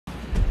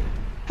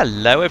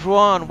Hello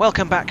everyone,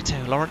 welcome back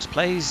to Laurence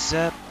Plays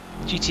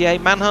GTA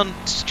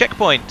Manhunt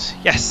Checkpoint.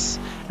 Yes,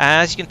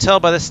 as you can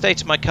tell by the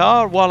state of my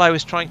car, while I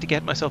was trying to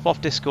get myself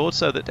off Discord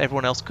so that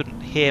everyone else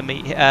couldn't hear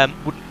me,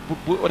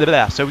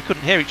 so we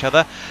couldn't hear each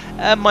other,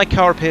 my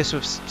car appears to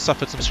have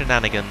suffered some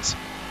shenanigans.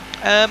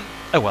 Oh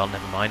well,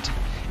 never mind.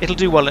 It'll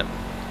do well.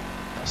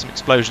 Some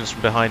explosions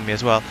from behind me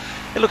as well.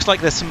 It looks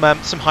like there's some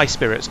high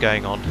spirits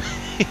going on.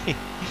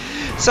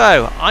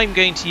 So I'm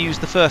going to use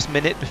the first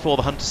minute before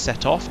the hunters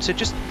set off to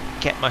just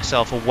get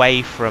myself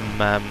away from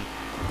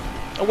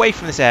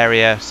this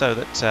area so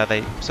that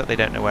they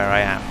don't know where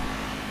I am.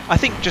 I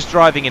think just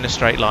driving in a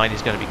straight line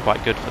is going to be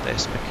quite good for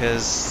this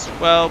because,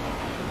 well,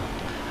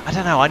 I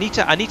don't know. I need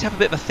to have a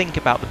bit of a think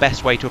about the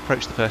best way to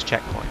approach the first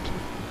checkpoint.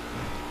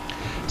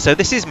 So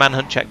this is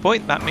Manhunt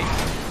Checkpoint.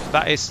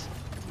 That is,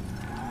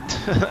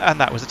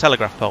 and that was a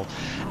telegraph pole.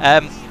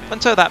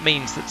 And so that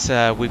means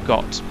that we've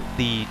got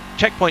the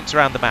checkpoints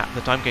around the map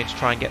that I'm going to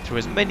try and get through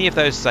as many of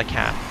those as I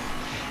can.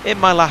 In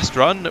my last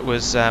run, it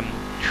was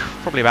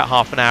probably about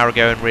half an hour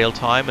ago in real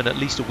time, and at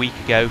least a week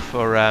ago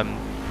for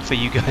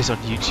you guys on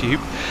YouTube.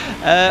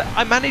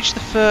 I managed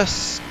the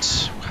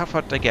first. How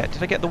far did I get?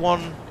 Did I get the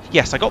one?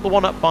 Yes, I got the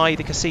one up by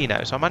the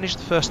casino. So I managed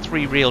the first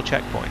 3 real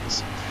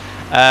checkpoints,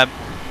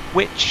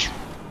 which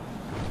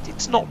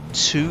it's not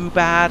too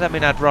bad. I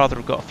mean, I'd rather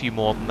have got a few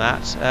more than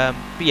that.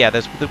 But yeah,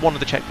 there's one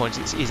of the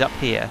checkpoints is up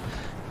here,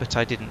 but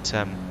I didn't.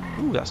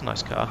 Ooh, that's a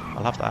nice car.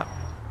 I'll have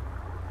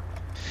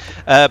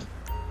that.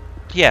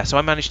 Yeah, so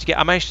I managed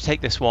to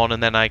take this one,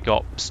 and then I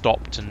got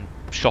stopped and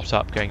shot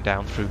up going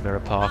down through Mirror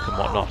Park and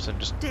whatnot, and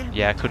just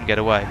couldn't get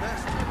away.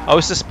 Oh,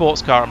 it's a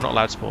sports car. I'm not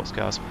allowed sports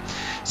cars.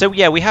 So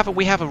yeah, we have a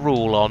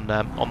rule on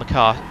the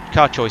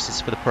car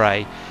choices for the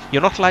Prey.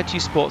 You're not allowed to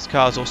use sports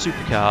cars or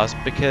supercars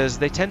because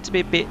they tend to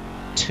be a bit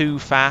too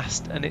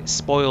fast, and it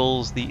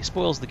spoils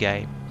the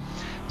game.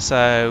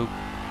 So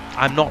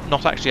I'm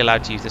not actually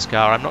allowed to use this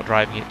car. I'm not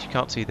driving it. You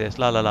can't see this.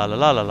 La la la la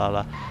la la la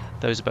la.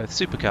 Those are both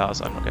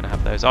supercars. I'm not going to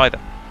have those either.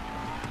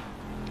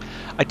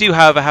 I do,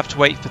 however, have to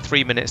wait for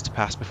 3 minutes to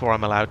pass before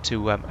I'm allowed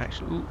to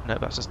actually. Ooh, no,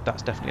 that's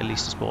definitely at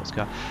least a sports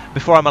car.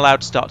 Before I'm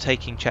allowed to start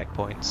taking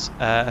checkpoints.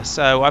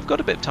 So I've got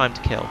a bit of time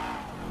to kill.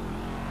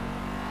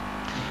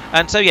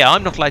 And so yeah,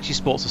 I'm not allowed to use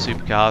sports or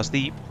supercars.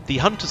 The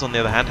hunters, on the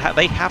other hand,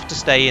 they have to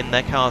stay in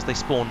their cars they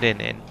spawned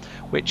in,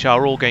 which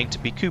are all going to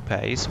be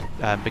coupes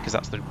because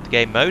that's the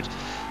game mode.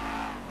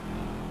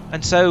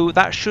 And so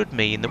that should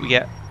mean that we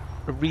get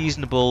a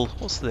reasonable.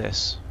 What's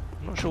this?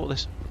 I'm not sure what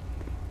this.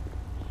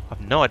 I've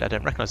no idea. I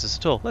don't recognise this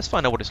at all. Let's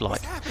find out what it's like.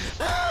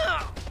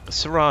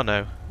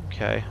 Serrano.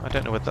 Okay, I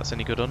don't know whether that's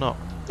any good or not.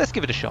 Let's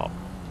give it a shot.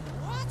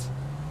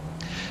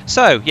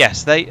 So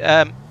yes, they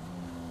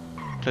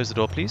close the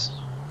door, please.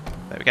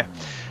 There we go.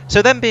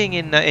 So them being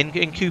in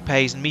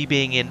coupes and me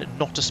being in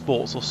not a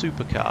sports or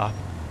supercar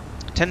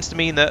tends to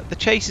mean that the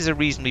chases are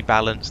reasonably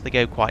balanced. They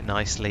go quite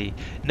nicely.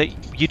 No,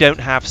 you don't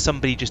have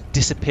somebody just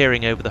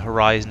disappearing over the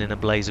horizon in a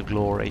blaze of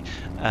glory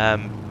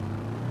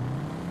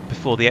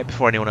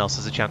before anyone else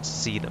has a chance to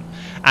see them.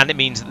 And it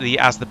means that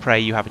as the prey,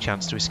 you have a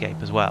chance to escape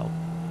as well.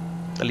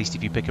 At least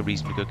if you pick a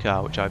reasonably good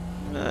car, which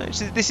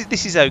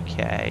this is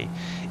okay.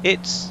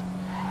 It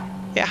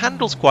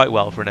handles quite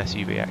well for an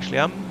SUV actually.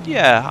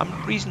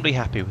 I'm reasonably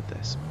happy with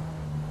this.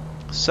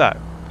 So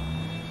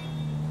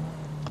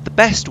the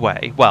best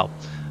way, well,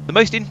 the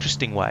most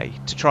interesting way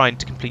to try and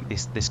to complete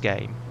this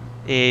game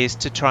is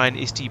to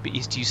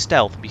use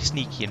stealth and be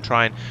sneaky and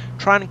try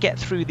and get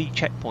through the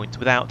checkpoints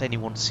without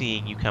anyone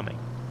seeing you coming.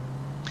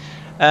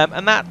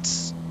 And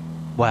that's,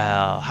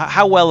 well,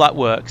 how well that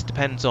works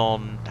depends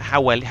on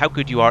how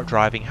good you are at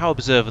driving, how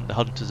observant the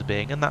hunters are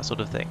being, and that sort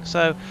of thing.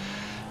 So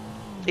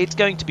it's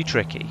going to be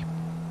tricky,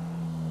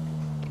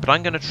 but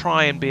I'm going to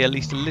try and be at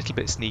least a little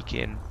bit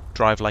sneaky and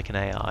drive like an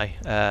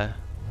AI,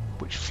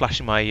 which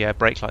flashing my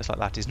brake lights like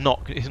that is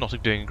not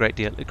doing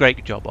a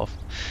great job of.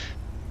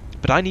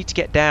 But I need to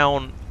get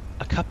down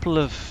a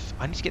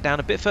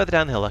bit further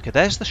down the hill. Okay,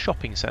 there's the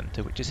shopping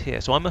centre, which is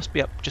here. So I must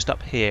be just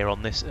up here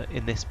on this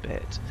in this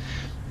bit.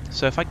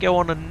 So if I go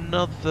on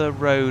another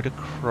road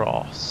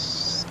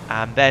across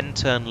and then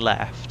turn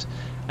left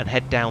and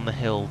head down the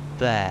hill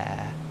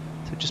there,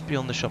 so just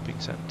beyond the shopping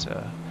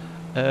centre.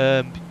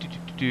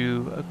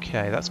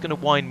 Okay, that's going to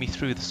wind me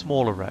through the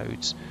smaller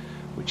roads,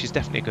 which is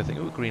definitely a good thing.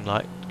 Oh, green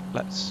light.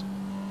 Let's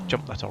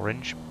jump that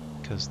orange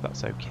because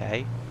that's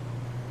okay.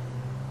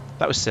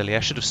 That was silly.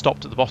 I should have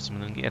stopped at the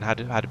bottom and had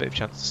a bit of a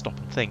chance to stop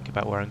and think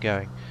about where I'm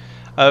going.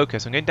 Okay,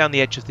 so I'm going down the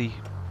edge of the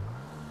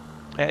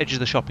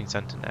shopping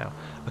centre now.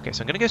 Okay,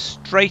 so I'm going to go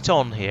straight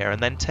on here and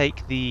then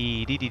take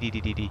the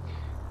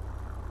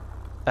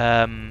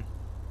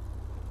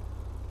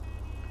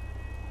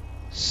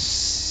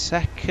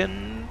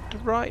second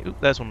right. Ooh,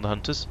 there's one of the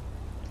hunters.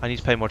 I need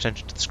to pay more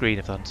attention to the screen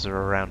if the hunters are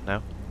around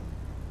now.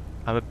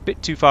 I'm a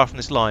bit too far from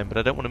this line, but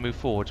I don't want to move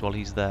forwards while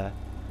he's there.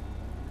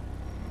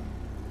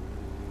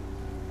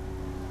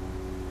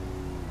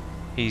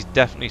 He's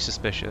definitely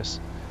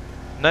suspicious.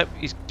 Nope,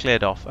 he's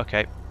cleared off.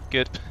 Okay,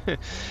 good.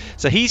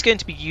 So he's going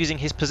to be using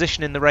his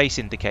position in the race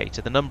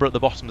indicator, the number at the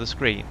bottom of the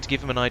screen, to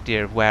give him an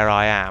idea of where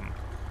I am.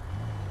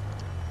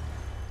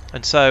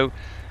 And so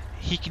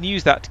he can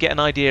use that to get an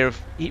idea of.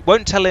 It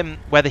won't tell him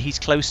whether he's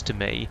close to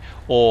me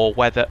or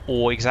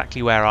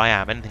exactly where I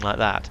am, anything like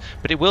that.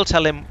 But it will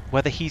tell him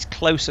whether he's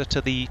closer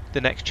to the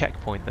next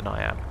checkpoint than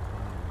I am.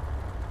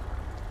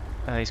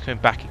 He's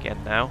coming back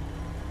again now.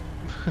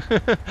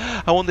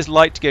 I want this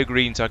light to go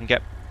green so I can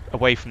get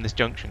away from this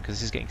junction, because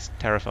this is getting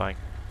terrifying.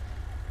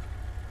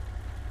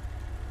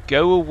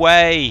 Go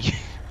away!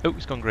 Oh,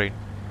 it's gone green.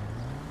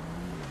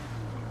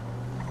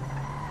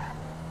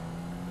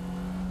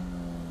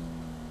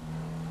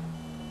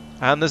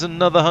 And there's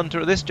another hunter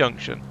at this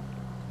junction.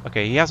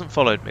 Okay, he hasn't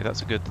followed me,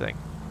 that's a good thing.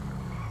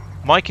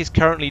 Mike is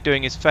currently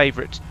doing his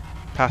favourite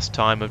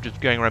pastime of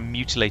just going around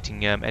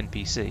mutilating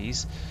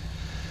NPCs.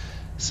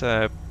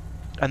 So,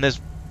 and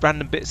there's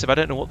random bits of, I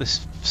don't know what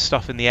this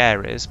stuff in the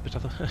air is, but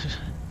I'm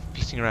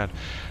beating around.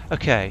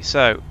 Okay,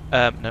 so,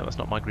 no, that's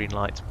not my green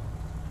light.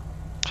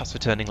 That's for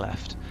turning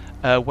left.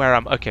 Where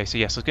am I? Okay, so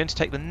yes, I was going to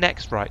take the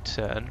next right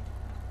turn.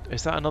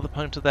 Is that another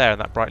punter there, and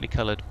that brightly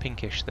coloured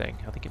pinkish thing?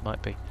 I think it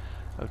might be.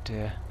 Oh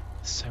dear.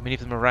 So many of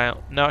them around.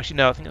 No, actually,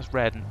 no, I think that's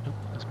red. And, oh,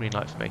 that's green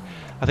light for me.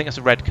 I think that's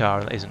a red car,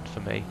 and that isn't for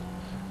me.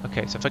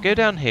 Okay, so if I go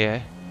down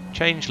here,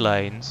 change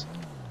lanes,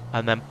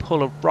 and then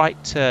pull a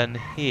right turn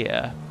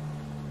here,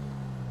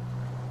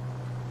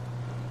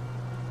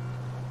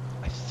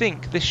 I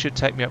think this should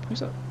take me up. Who's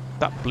that?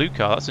 That blue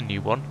car, that's a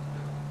new one.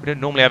 We don't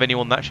normally have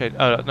anyone that shade.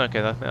 Oh, okay,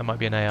 I think that might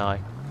be an AI.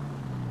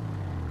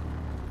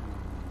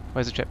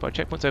 Where's the checkpoint?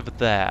 Checkpoint's over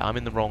there. I'm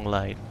in the wrong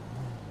lane.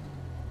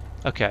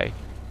 Okay,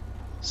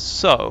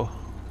 so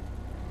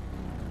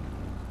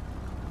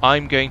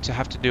I'm going to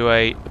have to do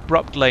a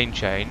abrupt lane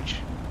change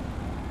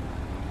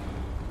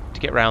to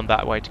get round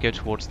that way to go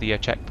towards the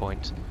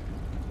checkpoint.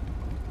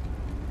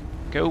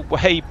 Go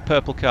away,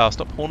 purple car!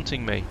 Stop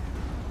haunting me.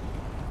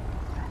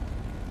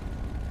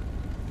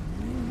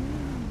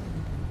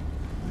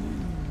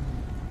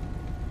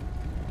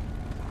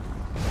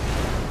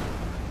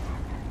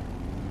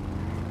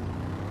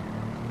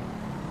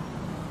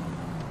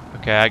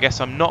 Okay, I guess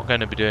I'm not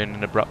going to be doing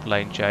an abrupt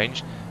lane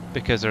change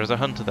because there is a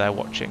hunter there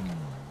watching.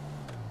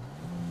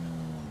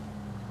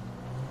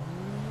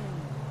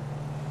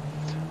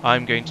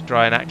 I'm going to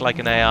try and act like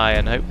an AI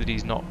and hope that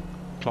he's not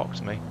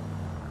clocked me.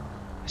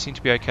 I seem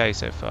to be okay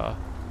so far.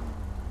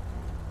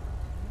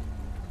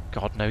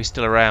 God, no, he's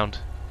still around.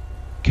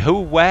 Go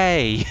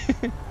away!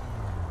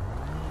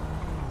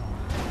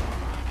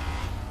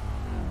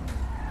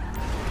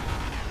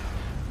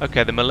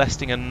 Okay, they're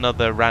molesting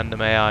another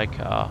random AI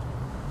car.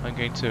 I'm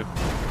going to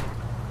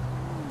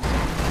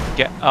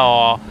get...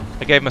 Oh,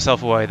 I gave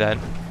myself away then.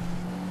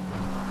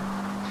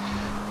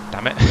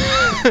 Damn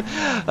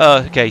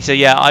it. Okay, so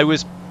yeah, it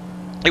was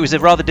a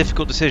rather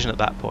difficult decision at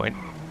that point.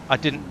 I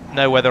didn't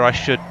know whether I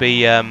should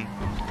be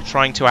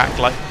trying to act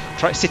like...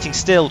 sitting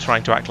still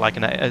trying to act like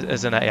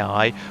as an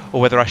AI,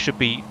 or whether I should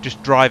be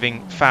just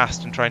driving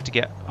fast and trying to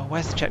get... Oh,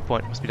 where's the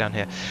checkpoint? It must be down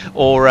here.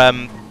 Or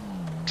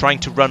trying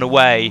to run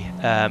away.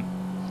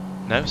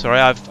 No, sorry,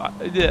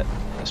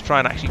 let's try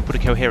and actually put a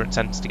coherent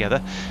sentence together.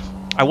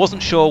 I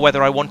wasn't sure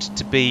whether I wanted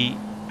to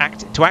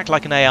act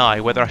like an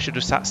AI, whether I should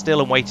have sat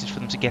still and waited for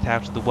them to get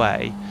out of the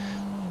way,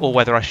 or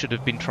whether I should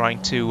have been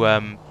trying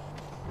to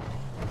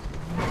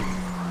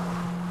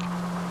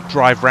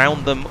drive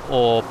round them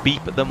or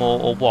beep at them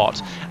or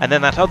what. And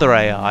then that other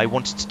AI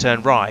wanted to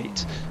turn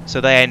right,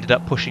 so they ended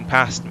up pushing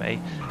past me.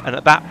 And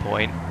at that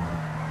point,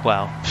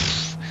 well,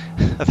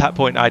 at that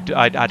point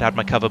I'd had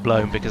my cover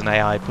blown because an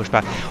AI had pushed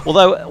past.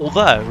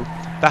 Although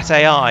that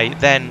AI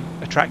then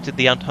attracted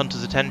the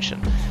hunter's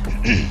attention,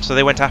 so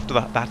they went after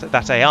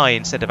that AI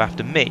instead of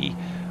after me,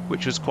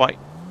 which was quite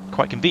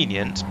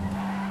convenient.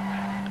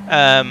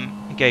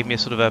 It gave me a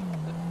sort of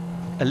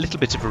a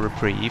little bit of a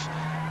reprieve,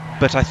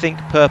 but I think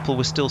Purple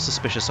was still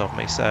suspicious of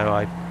me, so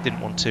I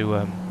didn't want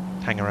to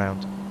hang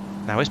around.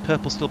 Now, is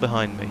Purple still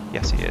behind me?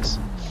 Yes, he is.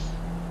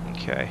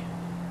 Okay.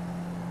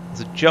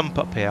 There's a jump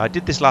up here. I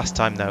did this last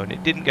time though, and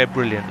it didn't go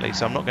brilliantly,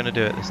 so I'm not going to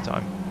do it this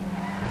time.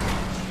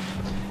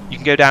 You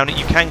can go down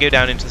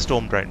into the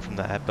storm drain from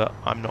there, but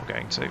I'm not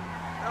going to.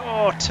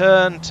 Oh,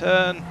 turn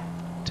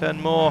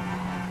more,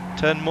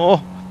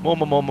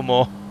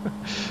 more.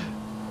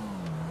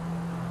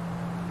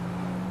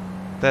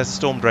 There's the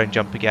storm drain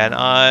jump again.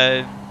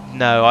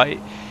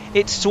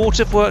 It sort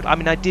of worked. I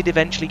mean, I did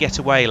eventually get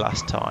away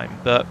last time,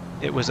 but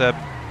it was a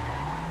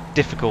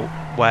difficult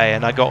way,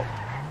 and I got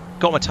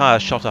my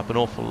tyres shot up an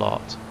awful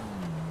lot.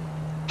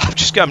 I'm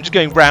just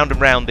going round and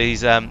round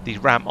these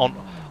ramp on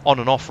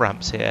and off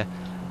ramps here.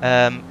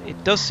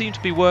 It does seem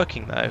to be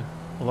working though.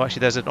 Although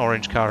actually there's an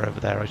orange car over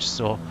there I just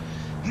saw.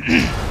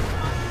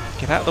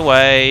 Get out of the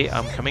way,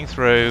 I'm coming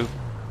through.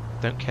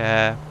 Don't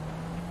care.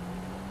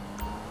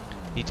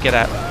 Need to get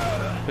out.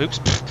 Oops.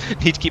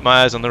 Need to keep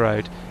my eyes on the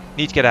road.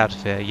 Need to get out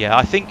of here. Yeah,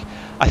 I think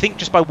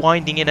just by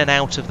winding in and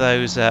out of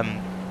those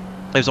on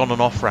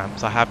and off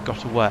ramps I have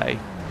got away.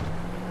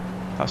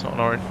 That's not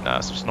an orange. No,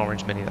 it's just an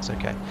orange Mini. That's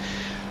okay.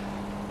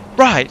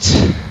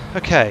 Right.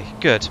 Okay.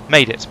 Good.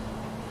 Made it.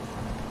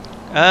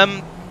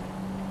 I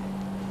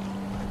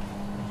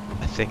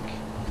think.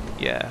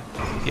 Yeah.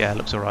 Yeah.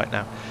 Looks all right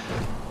now.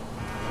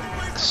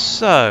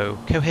 So,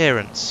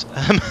 coherence.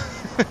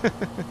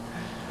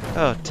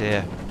 Oh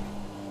dear.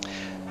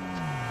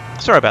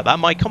 Sorry about that.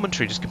 My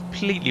commentary just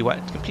completely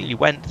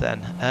went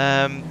then.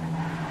 I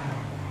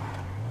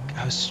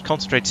was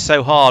concentrated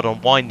so hard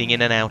on winding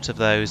in and out of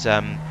those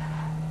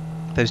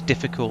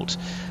difficult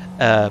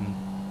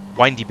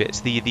windy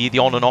bits, the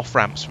on and off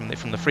ramps from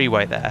the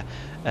freeway there,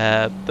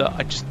 that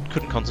I just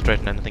couldn't concentrate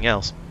on anything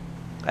else.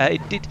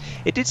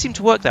 It did seem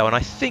to work though, and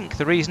I think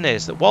the reason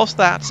is that whilst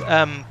that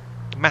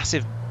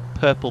massive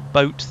purple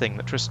boat thing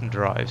that Tristan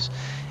drives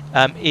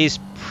is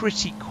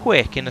pretty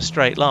quick in a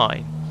straight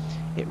line,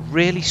 it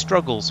really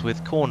struggles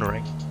with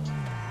cornering.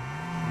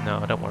 No,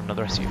 I don't want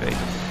another SUV.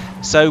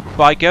 So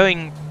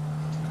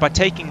by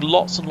taking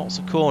lots and lots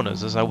of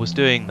corners as I was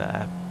doing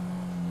there,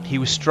 he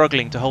was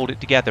struggling to hold it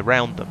together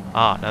round them.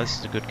 Ah, now this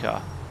is a good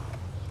car.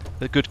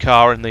 The good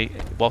car, and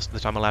whilst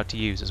that I'm allowed to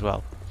use as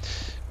well,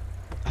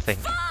 I think.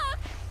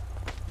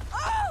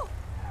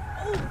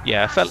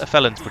 Yeah, a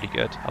felon's pretty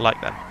good. I like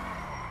them.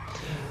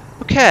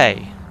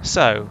 Okay,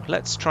 so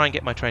let's try and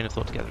get my train of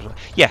thought together.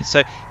 Yeah,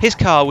 so his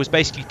car was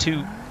basically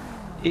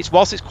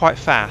whilst it's quite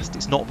fast,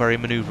 it's not very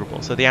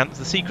manoeuvrable. So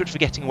the secret for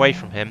getting away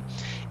from him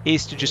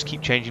is to just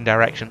keep changing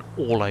direction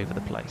all over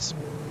the place.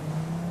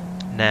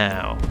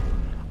 Now,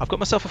 I've got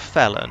myself a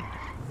felon.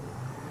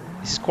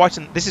 This is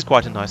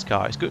quite a nice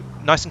car. It's good,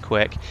 nice and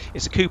quick.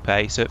 It's a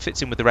coupe, so it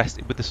fits in with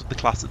the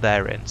class that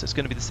they're in. So it's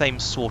going to be the same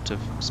sort of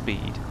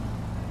speed.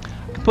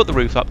 I can put the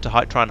roof up to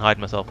try and hide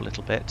myself a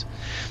little bit.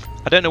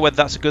 I don't know whether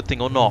that's a good thing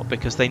or not,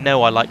 because they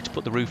know I like to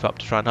put the roof up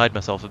to try and hide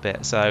myself a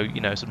bit. So, you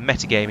know, sort of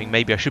metagaming,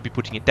 maybe I should be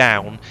putting it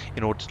down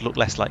in order to look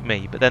less like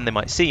me. But then they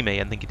might see me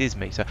and think it is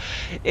me. So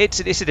it's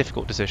a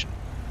difficult decision.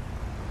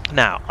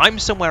 Now, I'm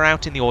somewhere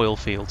out in the oil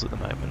fields at the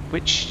moment,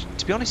 which,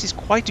 to be honest, is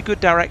quite a good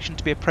direction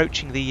to be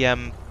approaching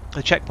the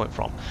checkpoint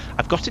from.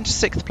 I've got into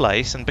 6th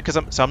place, and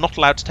because I'm not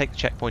allowed to take the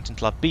checkpoint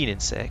until I've been in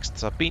 6th.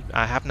 So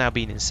I have now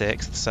been in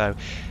 6th, so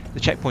the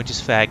checkpoint is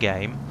fair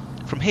game.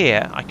 From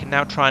here, I can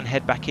now try and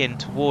head back in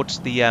towards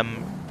the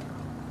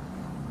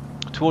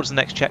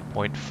next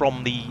checkpoint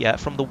from the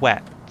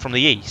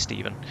east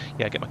even.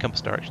 Yeah, get my compass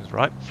directions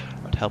right.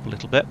 That'd help a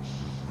little bit.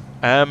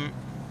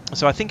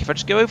 So I think if I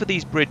just go over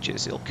these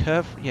bridges, it'll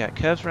curve. Yeah, it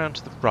curves around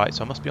to the right,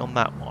 so I must be on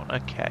that one.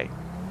 Okay.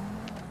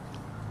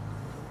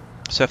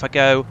 So if I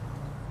go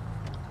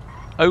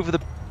over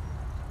the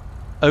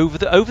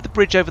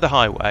bridge over the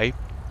highway,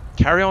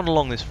 carry on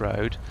along this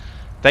road,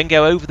 then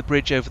go over the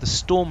bridge over the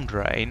storm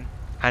drain,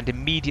 and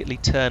immediately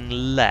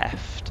turn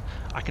left,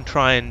 I can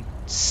try and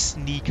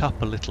sneak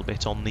up a little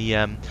bit on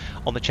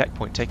the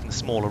checkpoint, taking the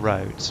smaller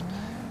roads.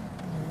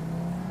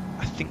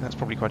 I think that's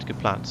probably quite a good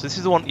plan. So this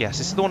is the one. Yes,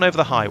 this is the one over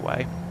the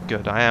highway.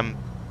 Good. I am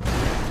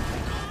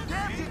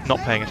not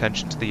paying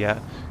attention to the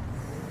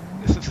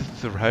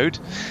the road.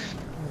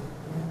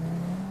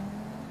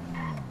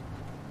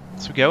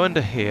 So we go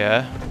under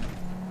here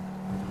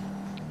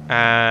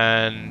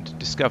and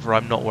discover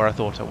I'm not where I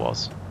thought I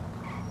was.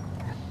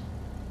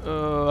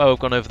 Oh, I've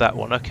gone over that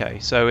one. Okay,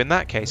 so in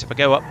that case, if I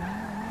go up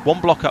one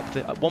block up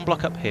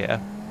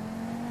here,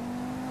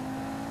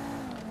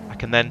 I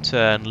can then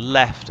turn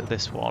left at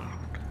this one.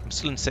 I'm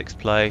still in 6th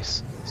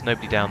place. There's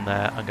nobody down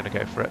there. I'm going to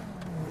go for it.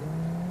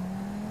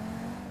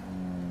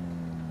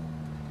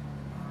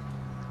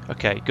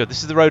 Okay, good.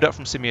 This is the road up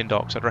from Simeon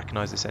Docks. I'd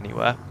recognise this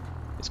anywhere.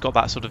 It's got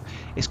that sort of.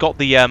 It's got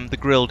the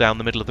grill down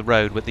the middle of the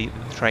road where the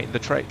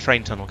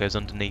train tunnel goes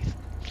underneath.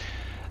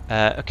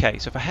 Okay,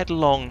 so if I head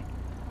along.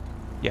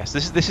 Yes,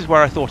 this is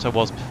where I thought I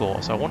was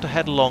before. So I want to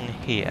head along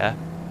here,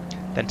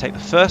 then take the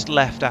first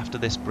left after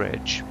this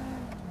bridge,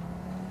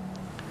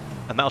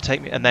 and that'll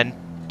take me, and then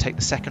take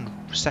the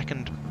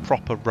second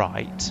proper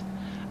right,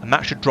 and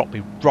that should drop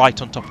me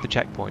right on top of the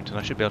checkpoint, and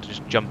I should be able to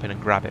just jump in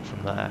and grab it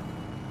from there.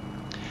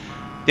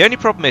 The only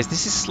problem is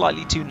this is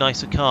slightly too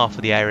nice a car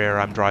for the area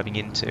I'm driving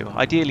into.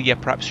 Ideally, yeah,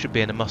 perhaps should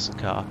be in a muscle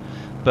car,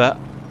 but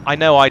I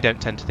know I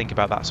don't tend to think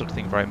about that sort of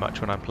thing very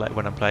much when I'm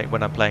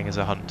playing as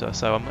a hunter,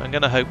 so I'm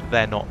going to hope that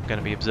they're not going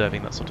to be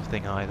observing that sort of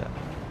thing either.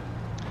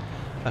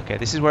 Okay,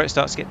 this is where it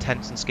starts to get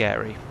tense and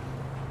scary.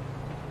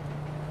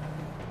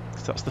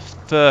 So that's the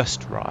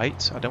first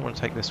right. I don't want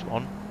to take this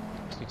one.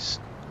 Just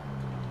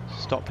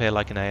stop here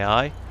like an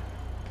AI.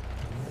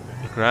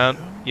 Look around.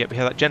 Yep, we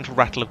hear that gentle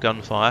rattle of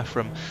gunfire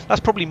from.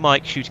 That's probably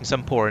Mike shooting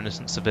some poor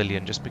innocent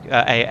civilian, just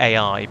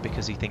AI,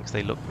 because he thinks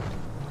they look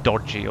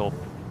dodgy or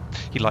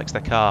he likes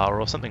their car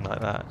or something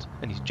like that,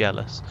 and he's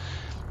jealous.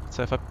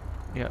 So if I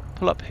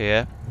pull up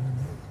here,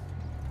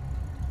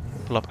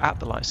 pull up at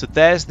the light. So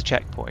there's the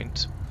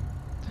checkpoint.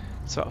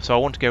 So I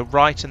want to go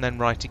right and then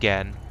right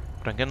again,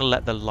 but I'm going to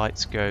let the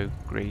lights go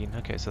green.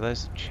 Okay, so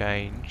those have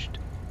changed.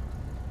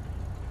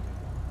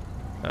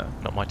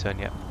 Not my turn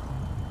yet.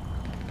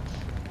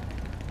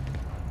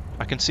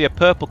 I can see a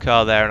purple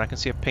car there, and I can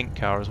see a pink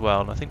car as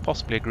well, and I think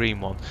possibly a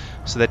green one.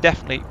 So they're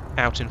definitely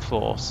out in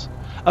force.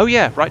 Oh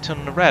yeah, right turn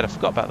on the red. I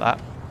forgot about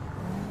that.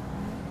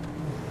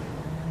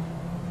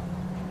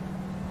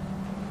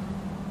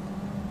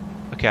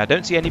 Okay, I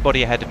don't see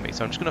anybody ahead of me,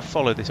 so I'm just going to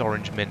follow this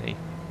orange Mini.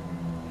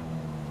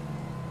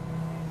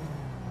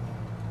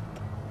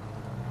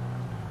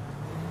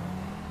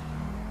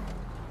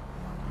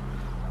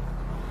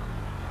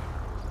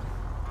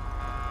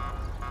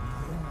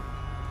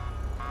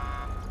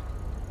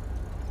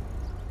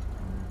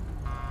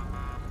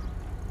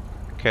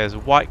 Okay, there's a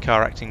white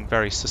car acting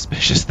very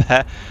suspicious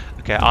there.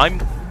 Okay,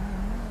 I'm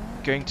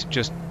going to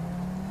just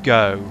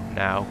go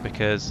now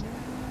because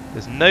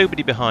there's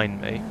nobody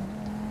behind me.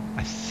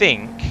 I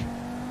think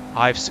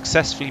I've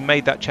successfully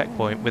made that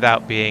checkpoint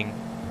without being,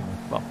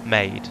 well,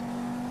 made.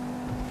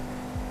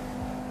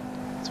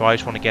 So I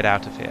just want to get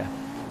out of here.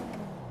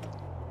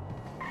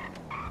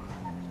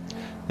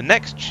 The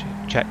next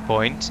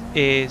checkpoint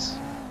is...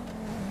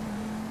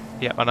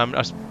 Yeah, and I'm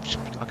going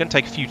to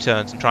take a few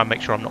turns and try and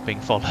make sure I'm not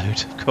being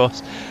followed, of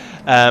course,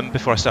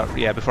 before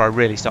I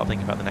really start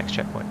thinking about the next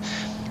checkpoint.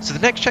 So the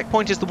next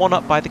checkpoint is the one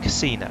up by the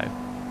casino.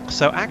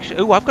 So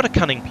actually, I've got a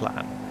cunning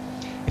plan.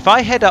 If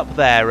I head up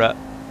there at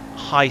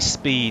high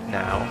speed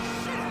now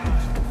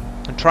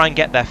and try and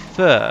get there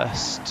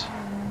first.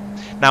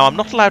 Now I'm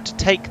not allowed to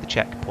take the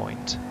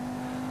checkpoint,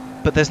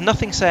 but there's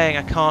nothing saying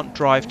I can't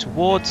drive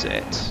towards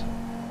it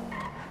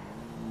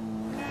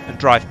and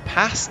drive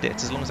past it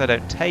as long as I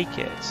don't take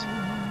it.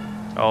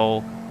 Oh,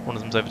 one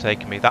of them's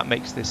overtaken me. That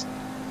makes this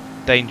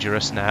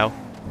dangerous now.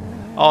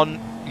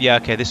 Yeah,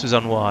 okay, this was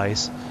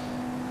unwise.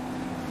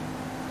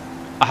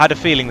 I had a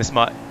feeling this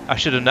might... I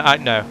should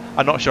have... No,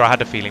 I'm not sure I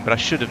had a feeling, but I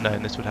should have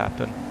known this would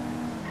happen.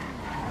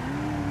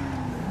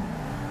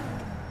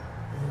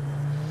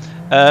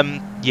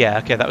 Yeah,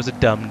 okay, that was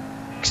a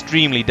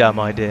extremely dumb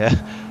idea.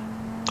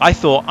 I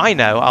thought, I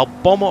know, I'll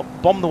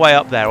bomb the way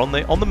up there on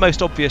the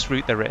most obvious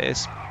route there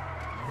is,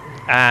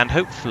 and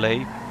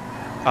hopefully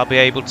I'll be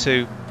able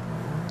to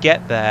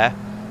get there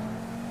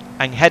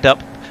and head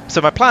up.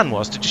 So my plan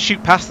was to just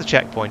shoot past the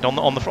checkpoint on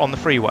the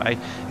freeway,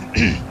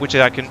 which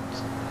I can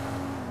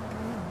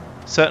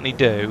certainly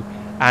do,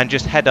 and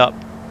just head up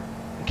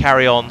and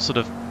carry on sort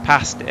of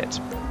past it,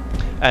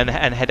 and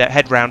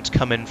head round to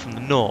come in from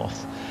the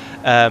north.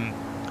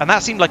 And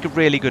that seemed like a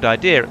really good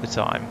idea at the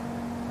time.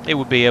 It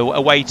would be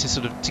a way to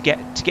sort of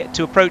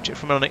to approach it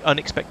from an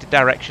unexpected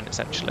direction,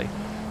 essentially.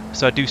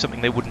 So I do something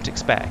they wouldn't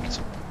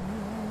expect.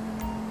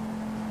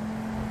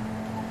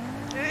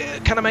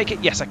 Can I make it?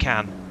 Yes, I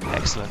can.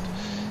 Excellent.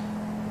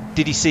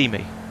 Did he see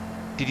me?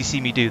 Did he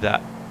see me do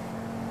that?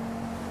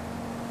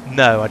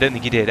 No, I don't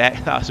think he did.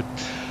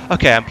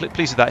 Okay, I'm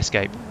pleased with that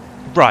escape.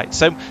 Right.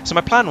 So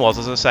my plan was,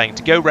 as I was saying,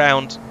 to go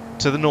round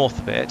to the north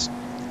a bit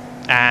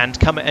and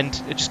come and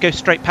just go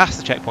straight past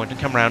the checkpoint and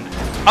come round.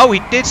 Oh,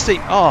 he did see.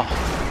 Oh,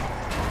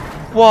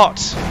 what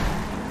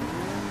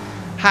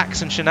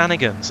hacks and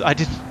shenanigans! I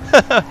didn't.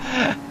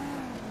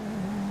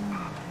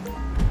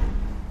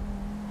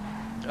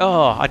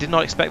 Oh, I did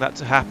not expect that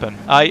to happen.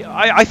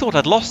 I thought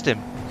I'd lost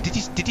him.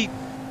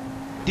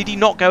 Did he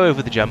not go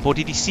over the jump, or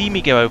did he see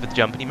me go over the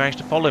jump and he managed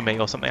to follow me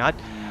or something?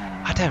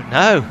 I don't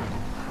know.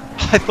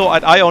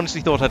 I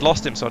honestly thought I'd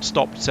lost him, so I'd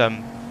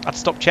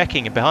stopped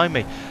checking him behind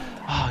me.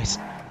 Oh,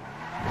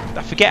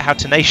 I forget how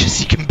tenacious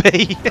he can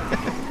be.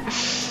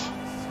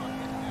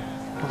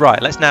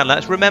 Right,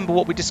 let's remember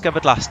what we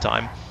discovered last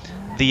time.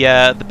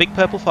 The big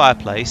purple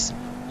fireplace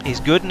is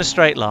good in a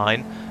straight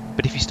line,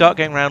 but if you start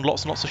going around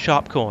lots and lots of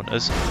sharp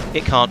corners,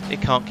 it can't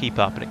keep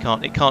up, and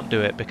it can't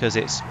do it because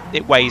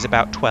it weighs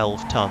about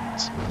 12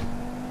 tons.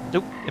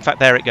 Oop, in fact,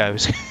 there it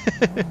goes.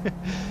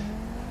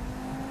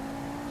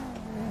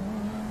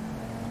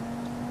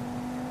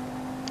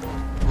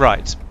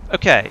 Right.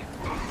 Okay.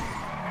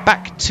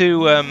 Back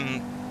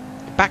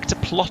to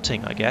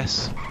plotting, I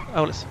guess.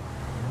 Oh,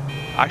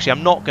 actually,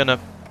 I'm not gonna.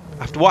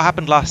 After what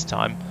happened last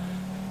time,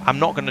 I'm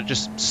not gonna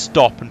just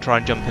stop and try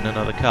and jump in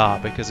another car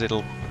because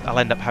I'll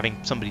end up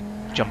having somebody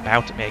jump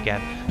out at me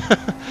again.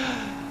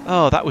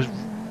 Oh, that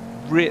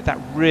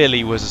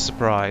really was a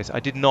surprise. I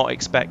did not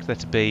expect there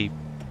to be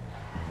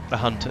a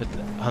hunter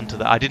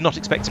there. I did not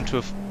expect him to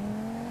have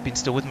been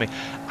still with me.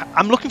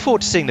 I'm looking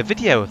forward to seeing the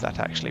video of that,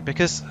 actually,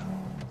 because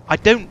I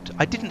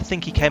didn't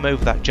think he came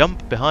over that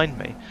jump behind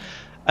me.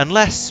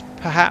 Unless,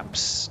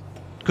 perhaps,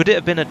 could it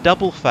have been a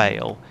double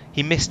fail?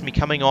 He missed me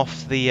coming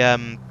off the...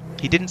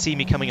 he didn't see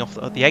me coming off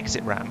the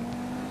exit ramp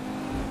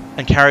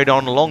and carried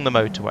on along the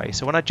motorway.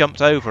 So when I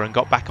jumped over and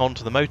got back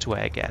onto the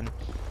motorway again,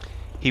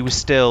 he was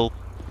still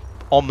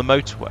on the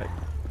motorway.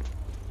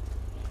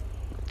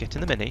 Get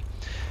in the Mini.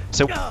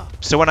 So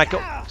when I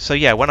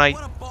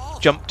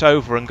jumped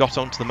over and got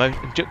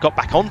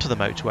back onto the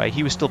motorway,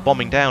 he was still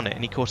bombing down it,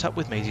 and he caught up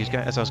with me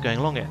as I was going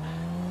along it.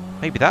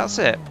 Maybe that's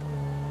it.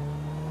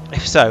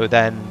 If so,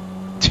 then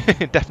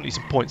definitely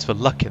some points for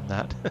luck in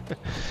that.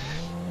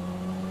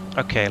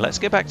 Okay, let's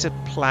go back to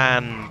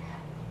plan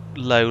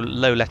low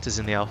letters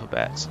in the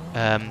alphabet.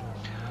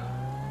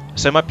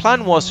 So my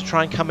plan was to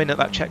try and come in at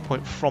that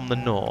checkpoint from the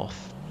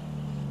north.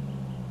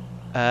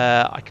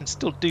 I can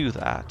still do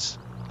that.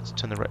 Let's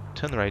turn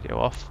the radio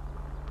off.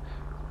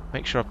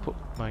 Make sure I put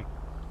my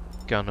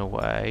gun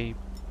away,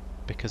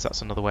 because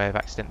that's another way of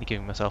accidentally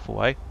giving myself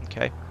away.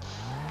 Okay.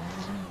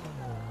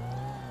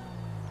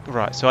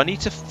 Right, so I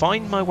need to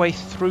find my way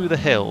through the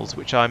hills,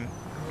 which I'm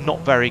not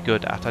very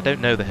good at. I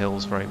don't know the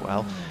hills very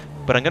well,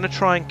 but I'm going to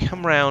try and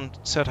come round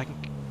so that I can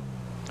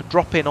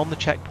drop in on the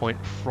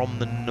checkpoint from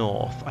the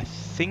north. I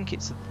think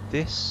it's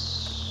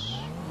this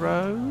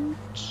road.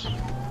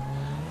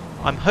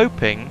 I'm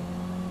hoping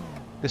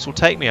this will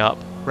take me up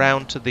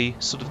round to the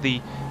sort of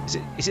the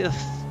is it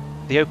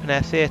the open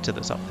air theatre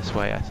that's up this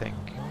way, I think,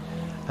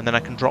 and then I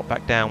can drop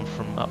back down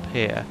from up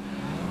here.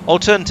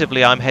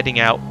 Alternatively, I'm heading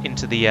out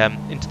into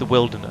the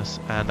wilderness,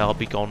 and I'll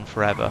be gone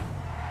forever,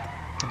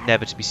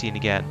 never to be seen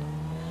again.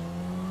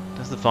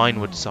 There's the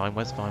Vinewood sign.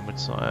 Where's the Vinewood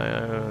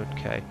sign?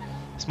 Okay,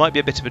 this might be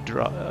a bit of a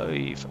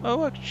drive.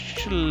 Oh,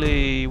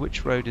 actually,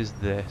 which road is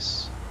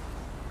this?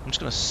 I'm just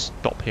going to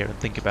stop here and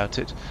think about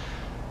it.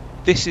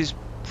 This is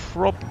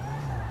oh,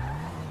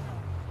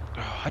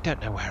 I don't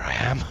know where I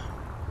am.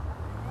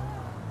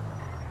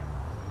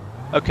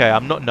 Okay,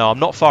 I'm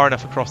not far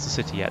enough across the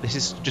city yet. This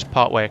is just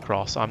part way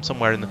across. I'm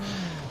somewhere in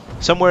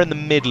the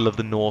middle of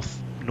the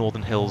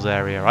northern hills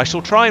area. I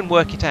shall try and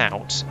work it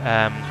out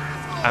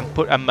and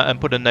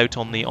put a note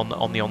on the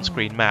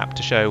on-screen map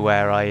to show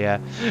where I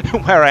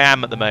where I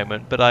am at the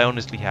moment. But I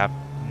honestly have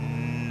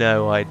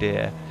no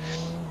idea.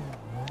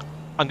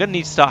 I'm going to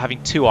need to start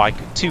having two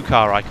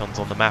car icons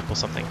on the map or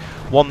something.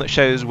 One that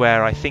shows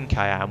where I think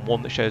I am,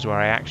 one that shows where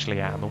I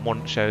actually am, and one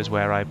that shows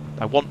where I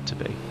want to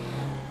be.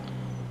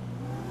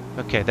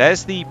 Okay,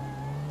 there's the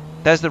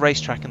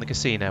racetrack and the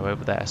casino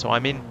over there. So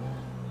I'm in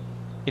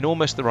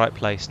almost the right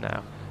place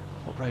now.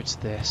 What road's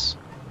this?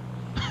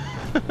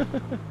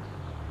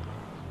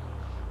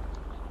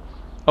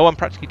 Oh, I'm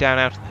practically down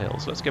out of the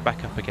hills. Let's go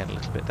back up again a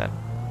little bit then.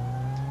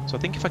 So I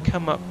think if I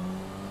come up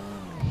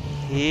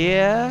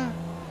here.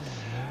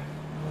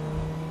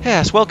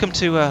 Yes, welcome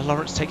to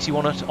Laurence takes you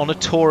on a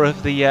tour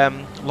of the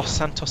Los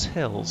Santos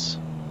Hills.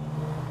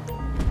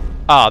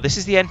 Ah, this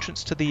is the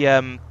entrance to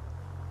the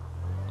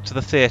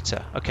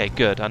theatre. Okay,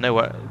 good. I know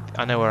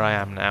where I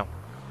am now.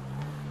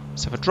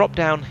 So if I drop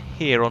down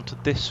here onto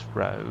this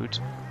road,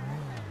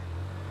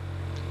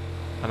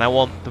 and I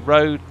want the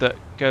road that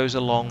goes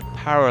along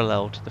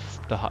parallel to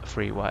the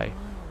freeway.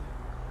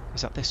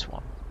 Is that this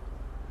one?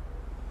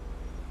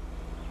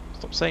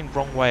 Stop saying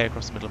wrong way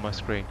across the middle of my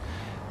screen.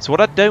 So what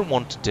I don't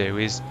want to do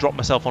is drop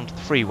myself onto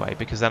the freeway,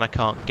 because then I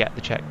can't get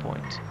the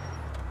checkpoint.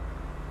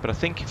 But I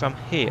think if I'm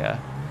here,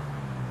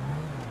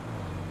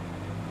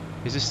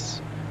 is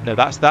this? No,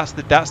 that's the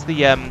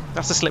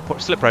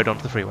slip road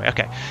onto the freeway.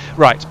 Okay,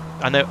 right.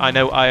 I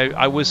know.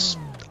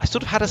 I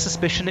sort of had a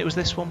suspicion it was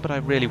this one, but I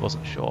really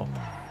wasn't sure.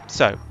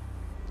 So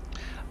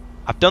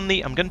I'm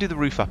going to do the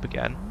roof up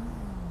again.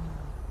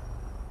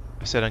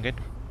 I said I'm going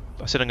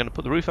to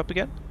put the roof up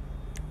again.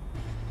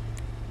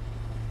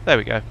 There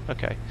we go.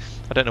 Okay.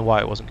 I don't know why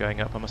it wasn't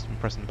going up. I must have been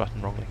pressing the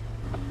button wrongly.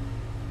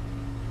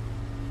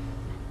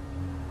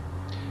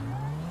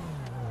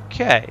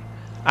 Okay.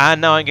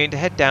 And now I'm going to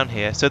head down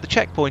here. So the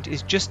checkpoint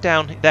is just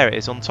down... There it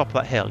is, on the top of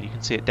that hill. You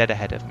can see it dead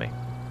ahead of me.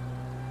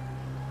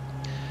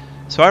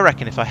 So I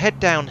reckon if I head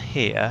down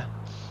here,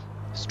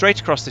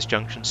 straight across this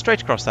junction,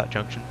 straight across that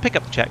junction, pick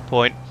up the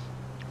checkpoint,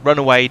 run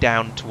away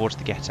down towards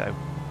the ghetto.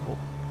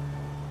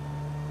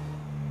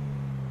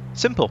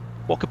 Simple.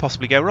 What could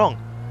possibly go wrong?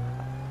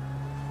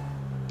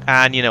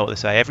 And you know what they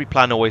say, every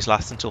plan always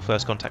lasts until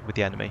first contact with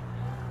the enemy.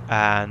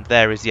 And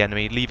there is the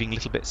enemy, leaving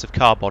little bits of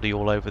car body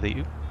all over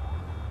the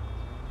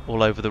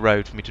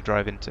road for me to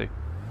drive into.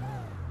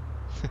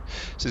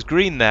 So there's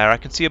green there. I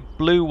can see a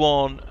blue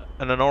one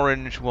and an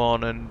orange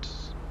one, and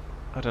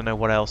I don't know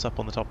what else up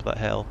on the top of that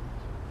hill.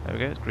 There we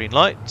go. Green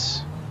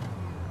light.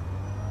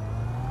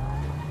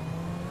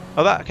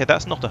 Oh,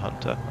 that's not a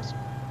hunter. That's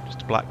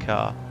just a black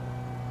car.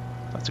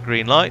 That's a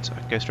green light. I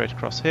can go straight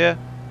across here.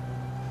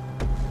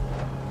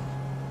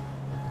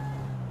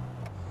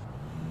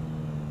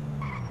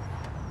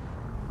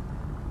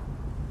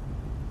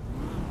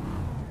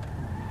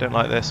 Don't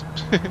like this.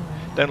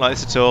 Don't like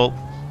this at all.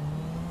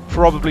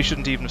 Probably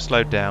shouldn't even have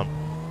slowed down.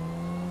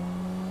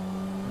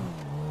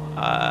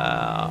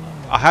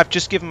 I have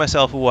just given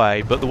myself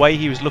away, but the way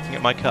he was looking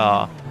at my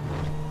car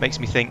makes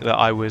me think that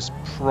I was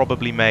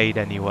probably made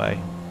anyway.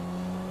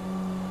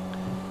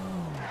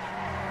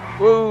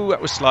 Whoa,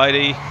 that was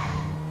slidey.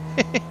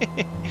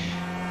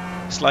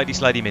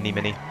 Slidey,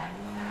 mini.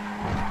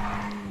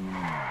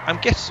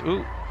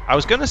 I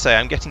was going to say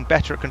I'm getting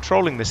better at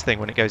controlling this thing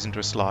when it goes into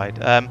a slide.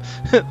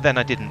 Then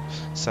I didn't,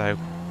 so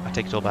I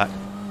take it all back.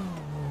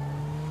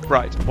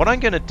 Right, what I'm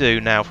going to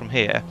do now from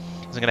here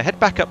is I'm going to head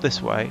back up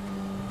this way.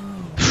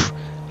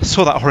 I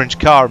saw that orange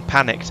car and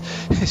panicked.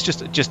 It's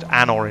just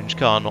an orange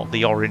car, not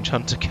the orange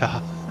hunter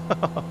car.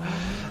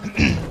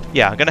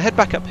 Yeah, I'm going to head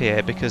back up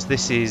here because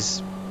this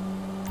is...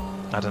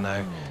 I don't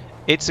know.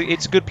 It's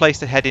a good place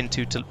to head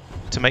into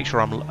to make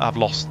sure I've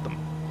lost them.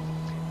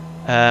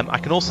 I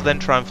can also then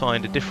try and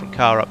find a different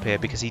car up here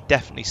because he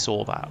definitely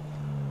saw that.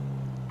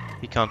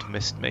 He can't have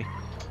missed me.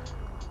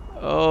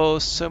 Oh,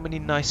 so many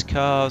nice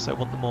cars. I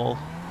want them all.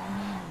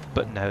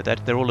 But no,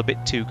 they're all a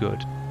bit too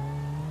good.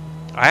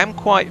 I'm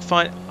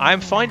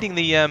finding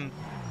the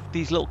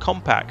these little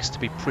compacts to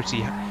be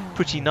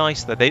pretty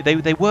nice though.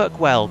 They work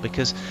well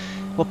because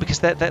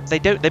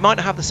they might not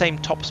have the same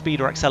top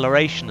speed or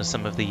acceleration as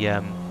some of the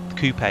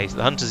coupes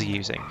the hunters are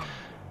using.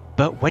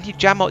 But when you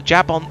jab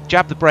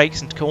the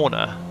brakes into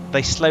corner,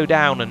 they slow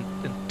down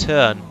and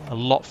turn a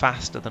lot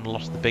faster than a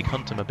lot of the big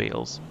hunter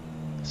mobiles.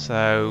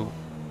 So,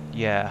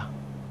 yeah.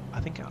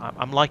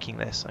 I'm liking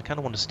this. I kind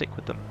of want to stick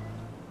with them.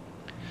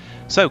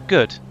 So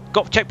good.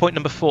 Got checkpoint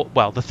number 4.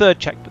 Well, the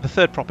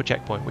third proper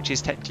checkpoint, which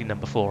is technically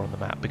number 4 on the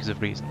map because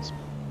of reasons.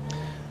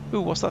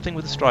 Ooh, what's that thing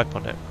with the stripe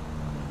on it?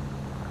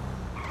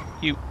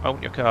 I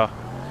want your car.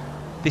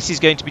 This is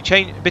going to be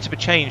a bit of a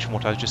change from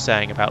what I was just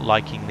saying about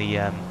liking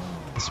the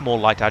small,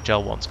 light,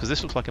 agile ones, because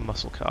this looks like a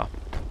muscle car.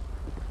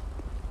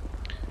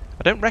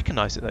 I don't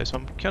recognise it though, so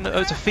I'm kind of...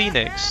 Oh, it's a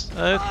Phoenix.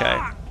 Okay.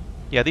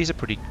 Yeah, these are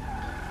pretty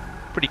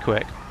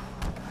quick.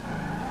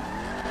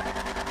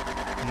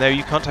 No,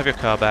 you can't have your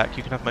car back.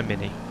 You can have my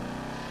Mini.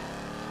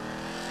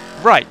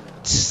 Right.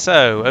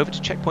 So over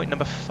to checkpoint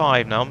number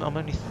 5 now. I'm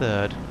only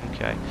 3rd.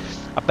 Okay.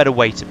 I better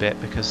wait a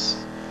bit because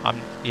I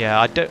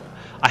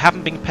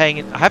haven't been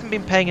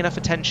paying enough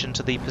attention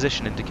to the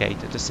position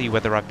indicator to see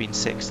whether I've been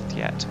 6th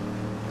yet.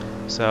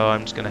 So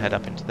I'm just going to head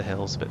up into the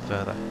hills a bit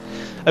further.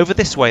 Over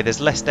this way, there's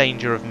less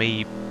danger of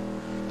me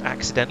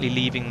accidentally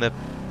leaving the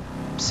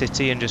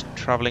city and just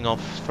travelling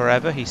off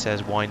forever. He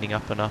says, winding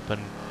up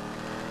and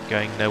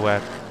going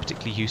nowhere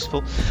particularly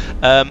useful.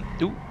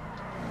 Ooh.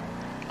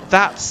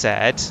 That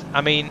said,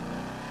 I mean,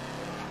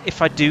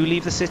 if I do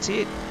leave the city,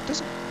 it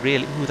doesn't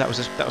really. Ooh, that was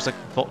a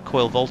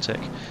coil Voltic.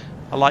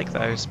 I like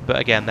those, but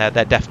again, they're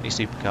definitely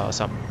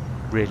supercars. I'm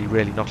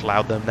really not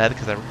allowed them there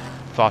because they're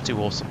far too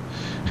awesome.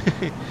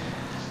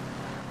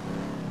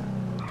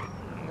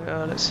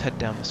 Let's head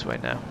down this way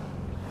now.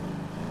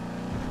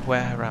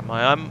 Where am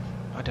I?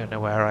 I don't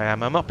know where I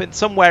am. I'm up in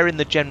somewhere in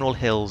the General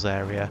Hills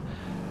area.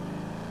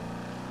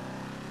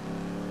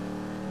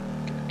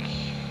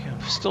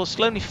 I'm still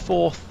only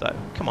 4th though.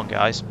 Come on,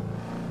 guys.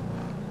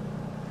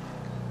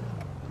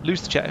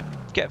 Lose the check.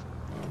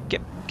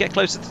 Get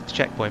closer to the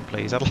checkpoint,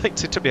 please. I'd like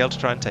to be able to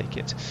try and take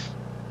it.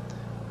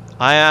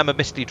 I am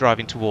admittedly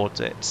driving towards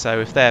it,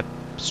 so if they're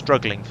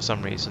struggling for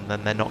some reason,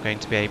 then they're not going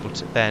to be able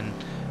to. Then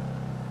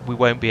we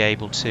won't be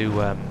able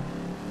to.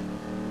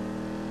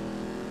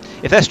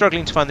 If they're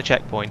struggling to find the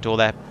checkpoint, or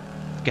they're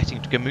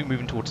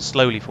moving towards it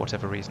slowly for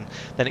whatever reason,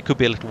 then it could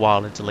be a little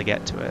while until they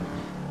get to it.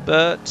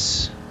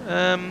 But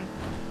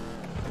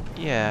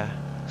yeah.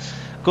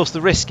 Of course,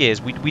 the risk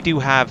is we do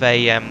have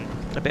a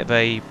bit of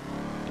a.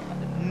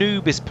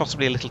 Noob is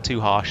possibly a little too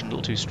harsh and a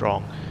little too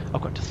strong.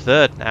 I've got to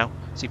 3rd now.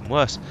 It's even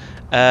worse.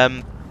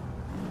 That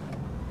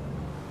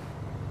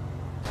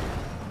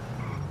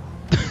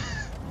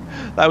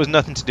was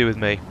nothing to do with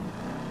me.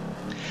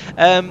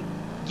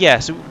 Yeah,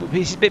 so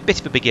he's a bit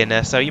of a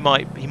beginner, so he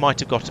might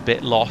have got a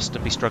bit lost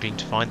and be struggling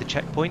to find the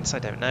checkpoints. I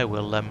don't know.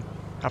 We'll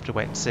have to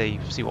wait and see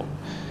what.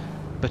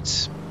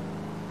 But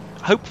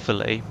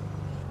hopefully,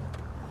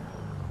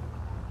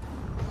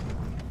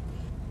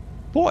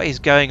 what is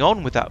going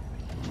on with that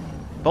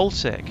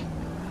Baltic?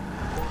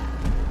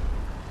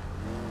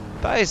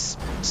 That is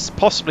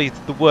possibly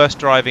the worst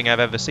driving I've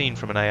ever seen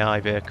from an AI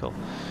vehicle.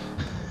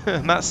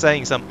 And that's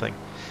saying something.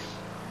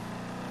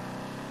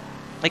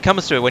 It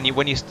comes to it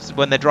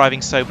when they're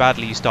driving so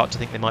badly you start to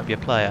think they might be a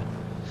player.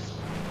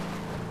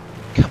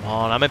 Come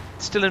on, I'm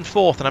still in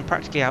 4th and I'm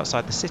practically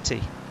outside the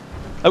city.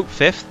 Oh,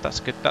 5th, that's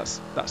good. That's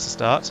a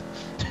start.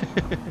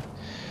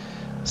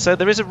 So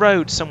there is a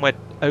road somewhere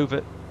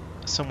over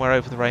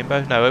the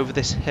rainbow. No, over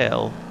this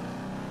hill.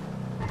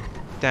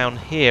 Down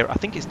here. I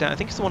think it's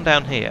the one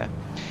down here.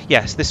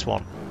 Yes, this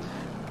one.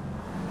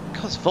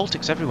 God, there's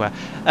Voltics everywhere.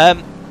 I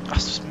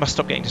must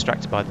stop getting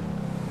distracted by them.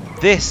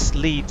 This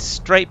leads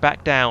straight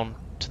back down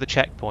to the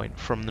checkpoint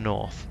from the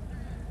north.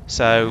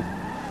 So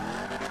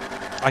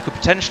I could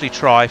potentially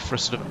try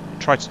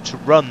to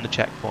run the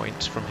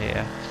checkpoint from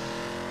here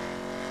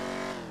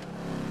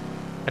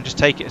and just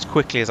take it as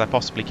quickly as I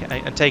possibly can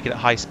and take it at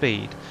high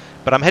speed.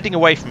 But I'm heading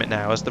away from it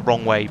now, as the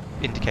wrong way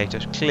indicator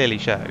clearly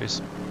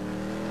shows.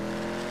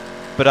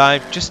 But I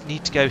just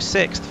need to go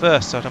 6th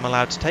first so that I'm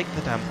allowed to take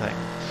the damn thing.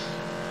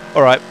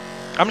 Alright,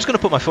 I'm just going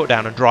to put my foot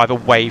down and drive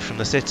away from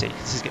the city.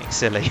 This is getting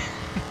silly.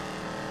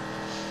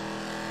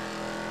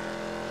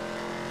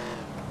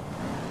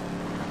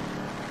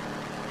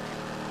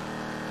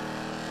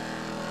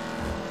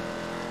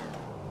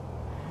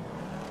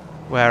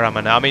 Where am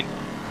I now? I mean,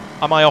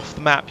 am I off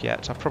the map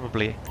yet? I'm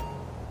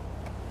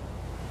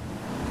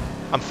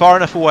far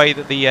enough away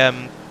that the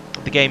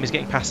game is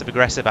getting passive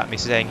aggressive at me,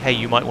 saying, "Hey,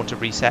 you might want to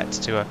reset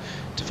to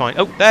find."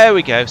 Oh, there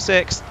we go,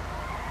 6th.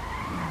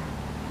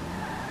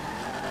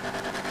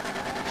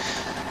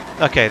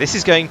 Okay, this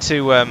is going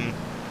to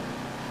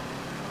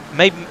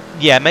maybe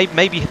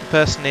hit the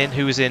person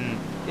who was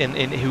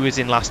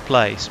in last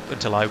place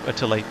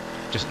until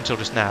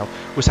just now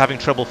was having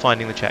trouble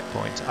finding the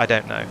checkpoint. I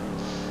don't know.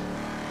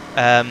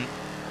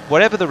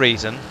 Whatever the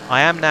reason,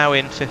 I am now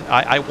in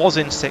I was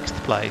in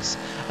 6th place,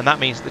 and that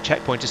means that the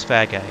checkpoint is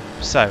fair game.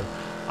 So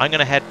I'm going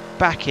to head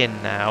back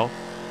in now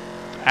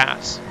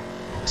at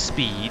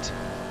speed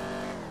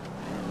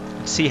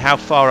and see how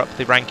far up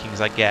the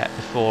rankings I get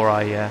before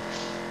I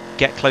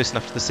get close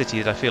enough to the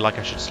city that I feel like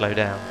I should slow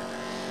down.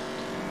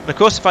 And of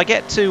course, if I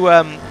get to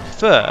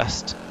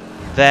 1st,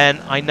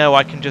 then I know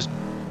I can just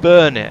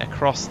burn it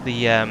across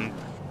the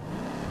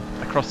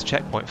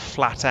checkpoint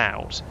flat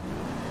out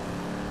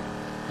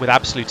with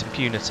absolute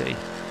impunity.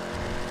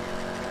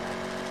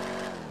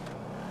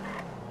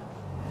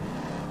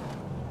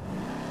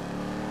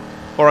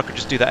 Or I could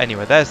just do that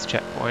anyway. There's the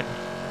checkpoint.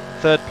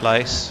 3rd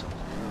place.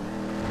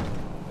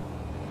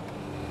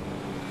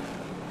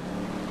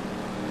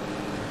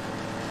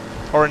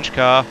 Orange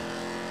car.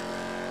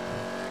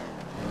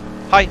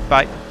 Hi,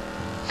 bye.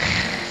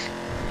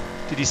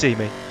 Did he see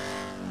me?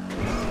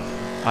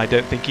 I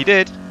don't think he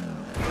did.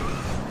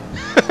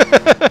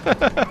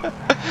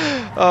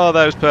 Oh,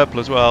 that was purple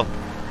as well.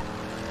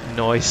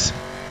 Noise.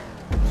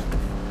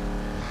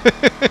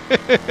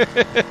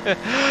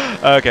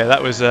 Okay,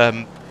 that was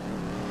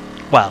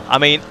well, I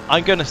mean,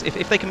 I'm gonna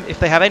if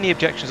they have any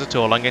objections at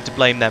all, I'm going to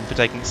blame them for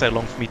taking so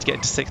long for me to get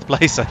into 6th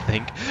place, I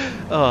think.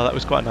 Oh, that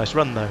was quite a nice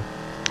run though.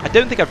 I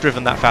don't think I've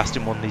driven that fast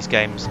in one of these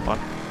games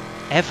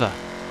ever.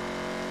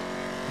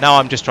 Now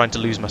I'm just trying to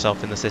lose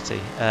myself in the city.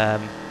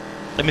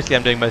 Admittedly,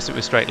 I'm doing most of it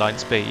with straight line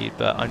speed,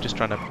 but I'm just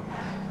trying to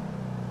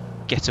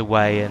get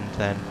away and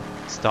then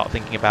start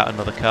thinking about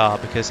another car,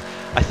 because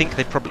I think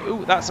they probably...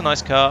 Ooh, that's a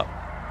nice car.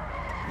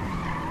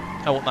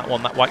 I want that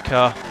one, that white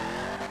car.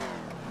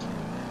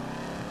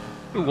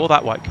 Ooh, or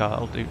that white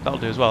car, that'll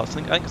do as well. I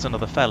think it's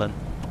another felon.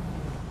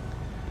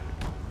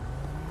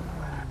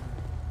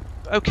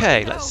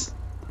 Okay, let's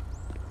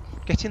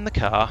get in the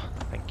car.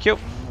 Thank you.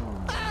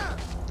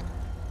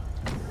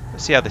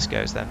 Let's see how this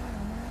goes then.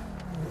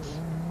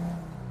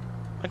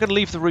 I'm going to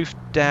leave the roof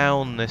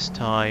down this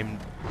time,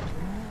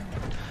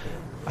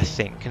 I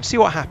think, and see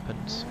what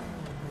happens.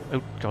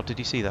 Oh God, did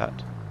you see that?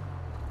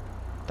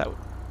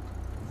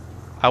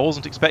 I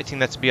wasn't expecting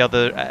there to be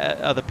other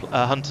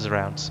hunters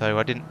around, so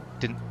I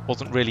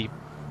wasn't really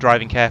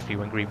driving carefully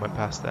when green went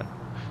past then.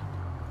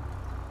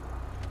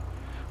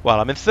 Well,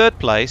 I'm in 3rd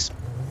place,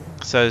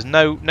 so there's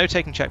no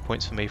taking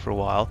checkpoints for me for a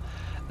while.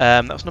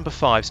 That was number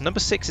 5. So number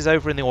 6 is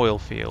over in the oil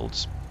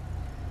fields.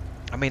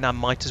 I mean, I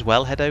might as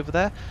well head over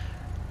there.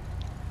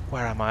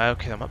 Where am I?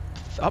 Okay, I'm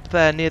up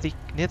there near the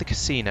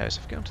casinos.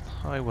 I've gone to the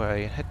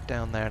highway and head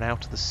down there and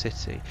out of the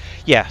city.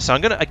 Yeah, so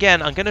I'm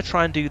gonna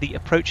try and do the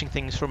approaching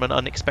things from an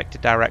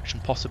unexpected direction,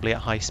 possibly at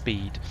high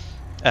speed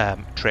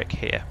trick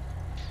here.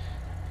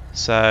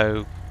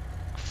 So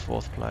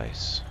 4th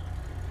place.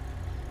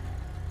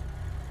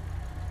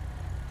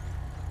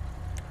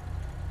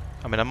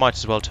 I mean, I might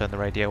as well turn the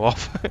radio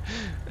off.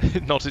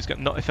 Not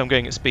if I'm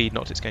going at speed,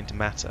 not it's going to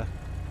matter.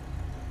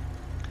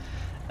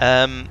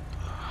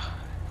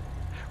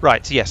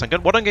 Right, so yes,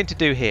 what I'm going to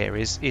do here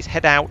is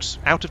head out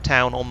of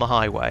town on the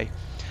highway,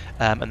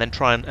 and then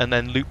and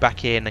then loop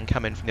back in and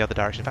come in from the other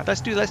direction. In fact, let's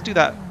do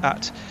that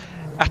at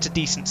a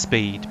decent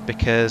speed,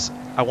 because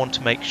I want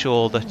to make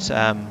sure that.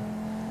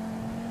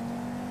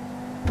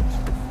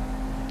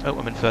 Oh,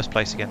 I'm in 1st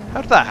place again.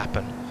 How did that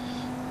happen?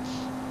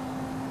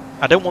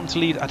 I don't want to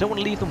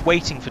leave them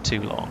waiting for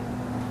too long,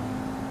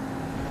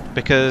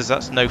 because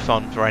that's no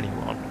fun for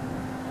anyone.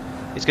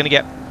 It's going to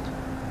get.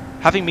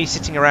 Having me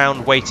sitting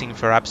around waiting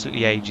for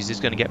absolutely ages is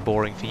going to get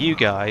boring for you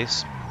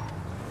guys.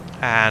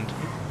 And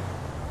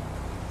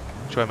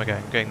which way am I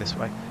going? I'm going this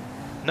way.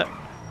 No,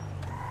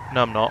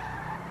 I'm not.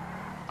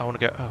 I want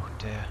to go. Oh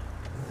dear.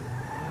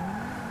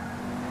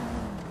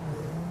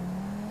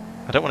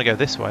 I don't want to go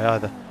this way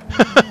either.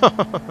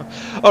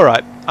 All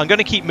right, I'm going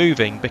to keep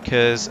moving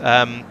because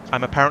I'm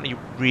apparently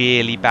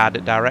really bad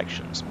at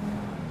directions.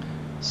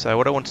 So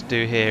what I want to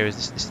do here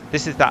is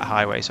this is that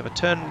highway. So if I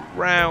turn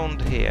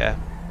round here.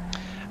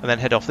 And then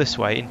head off this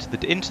way into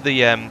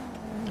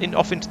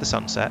the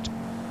sunset.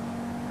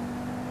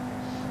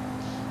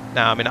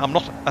 Now, I mean, I'm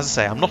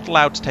not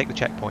allowed to take the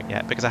checkpoint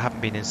yet because I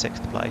haven't been in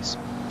 6th place.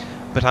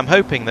 But I'm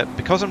hoping that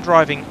because I'm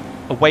driving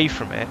away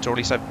from it, or at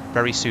least I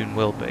very soon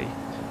will be,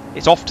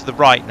 it's off to the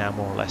right now,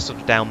 more or less,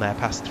 sort of down there,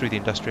 past through the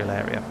industrial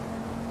area.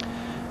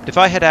 But if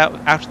I head out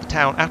of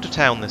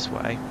town this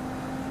way,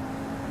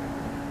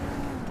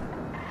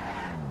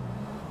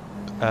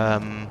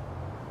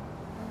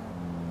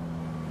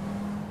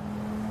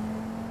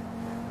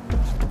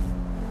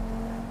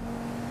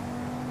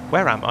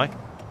 where am I?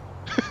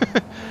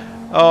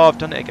 Oh, I've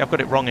done it. I've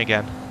got it wrong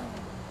again.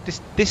 This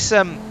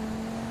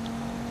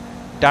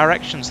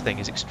directions thing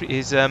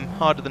is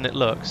harder than it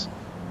looks.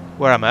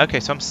 Where am I? Okay,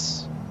 so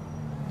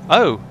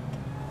oh,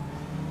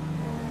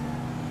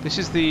 this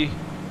is the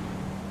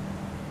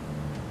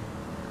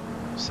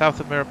south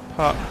of Mirror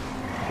Park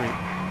route.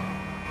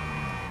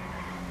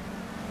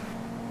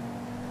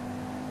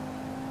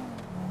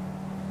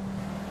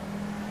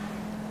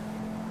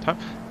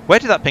 Where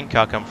did that pink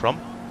car come from?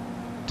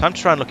 Time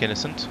to try and look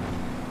innocent.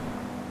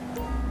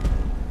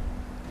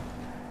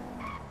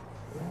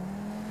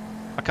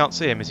 I can't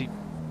see him, is he?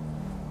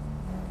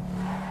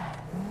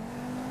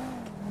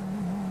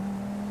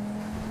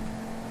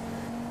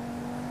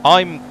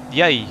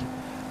 Yay!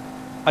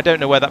 I don't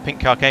know where that pink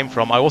car came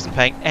from. I wasn't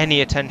paying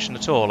any attention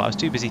at all. I was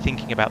too busy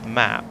thinking about the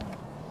map.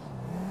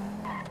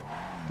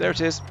 There it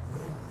is.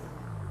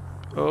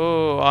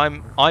 Oh,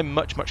 I'm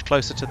much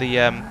closer to the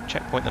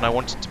checkpoint than I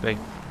wanted to be.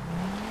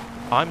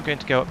 I'm going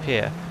to go up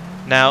here.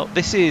 Now,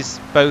 this is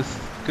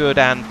both good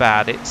and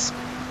bad. It's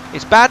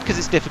bad because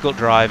it's difficult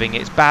driving.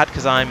 It's bad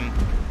because I'm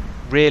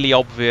really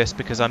obvious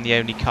because I'm the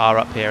only car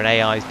up here and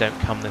AIs don't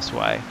come this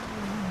way.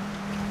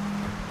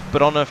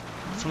 But on a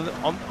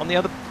on the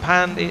other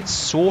hand, it's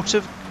sort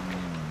of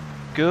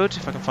good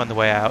if I can find the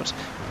way out,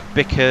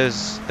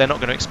 because they're not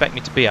going to expect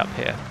me to be up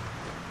here.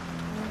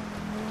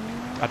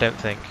 I don't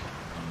think.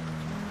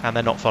 And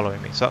they're not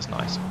following me, so that's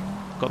nice.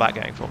 Got that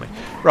going for me.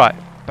 Right,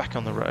 back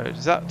on the road.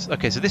 Is that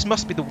okay? So this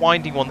must be the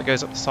winding one that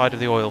goes up the side of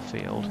the oil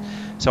field.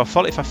 So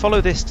if I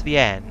follow this to the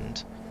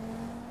end,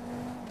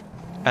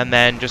 and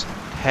then just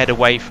head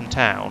away from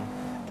town.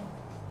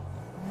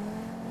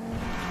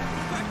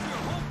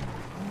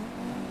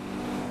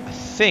 I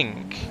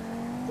think.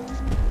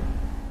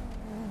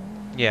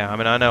 Yeah, I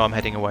mean, I know I'm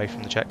heading away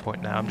from the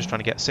checkpoint now. I'm just trying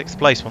to get 6th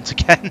place once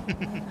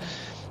again.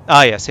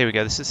 Ah, yes, here we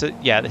go. This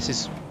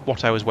is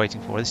what I was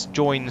waiting for. This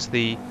joins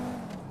the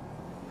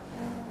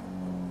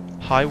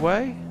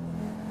highway.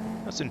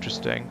 That's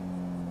interesting.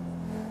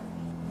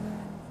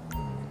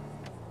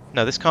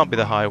 No, this can't be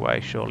the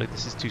highway, surely.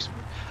 This is too...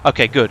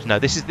 Okay, good. No,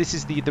 this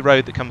is the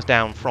road that comes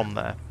down from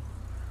there.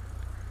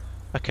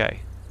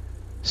 Okay.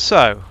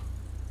 So,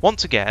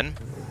 once again,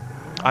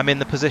 I'm in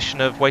the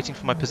position of waiting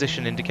for my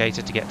position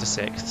indicator to get to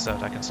 6th so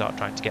that I can start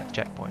trying to get the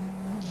checkpoint.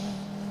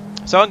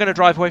 So I'm going to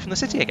drive away from the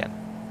city again.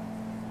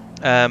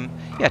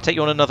 Yeah, take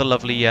you on another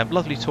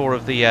lovely tour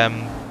of the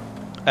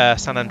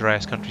San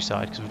Andreas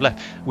countryside, because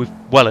we've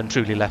well and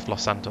truly left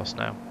Los Santos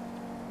now.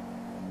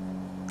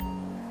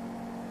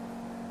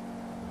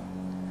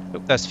 Oh,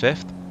 there's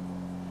 5th.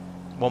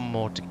 One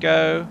more to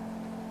go.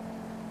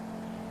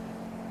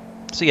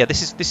 So yeah,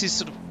 this is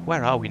sort of,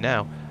 where are we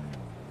now?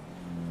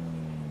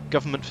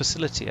 Government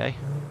facility, eh?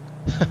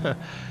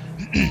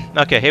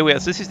 Okay, here we are.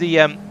 So this is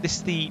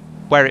the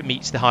where it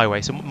meets the highway.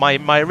 So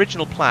my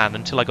original plan,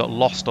 until I got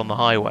lost on the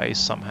highways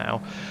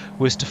somehow,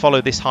 was to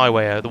follow this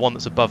highway, the one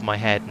that's above my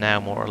head now,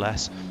 more or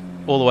less,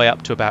 all the way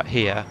up to about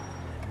here,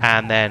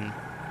 and then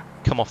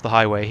come off the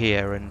highway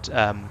here, and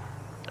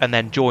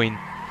then join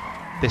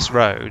this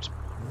road,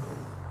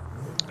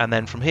 and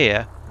then from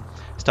here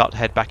start to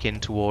head back in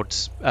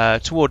towards the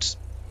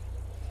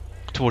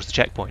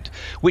checkpoint,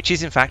 which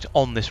is in fact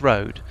on this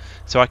road.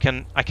 So I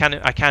can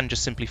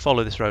just simply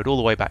follow this road all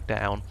the way back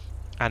down,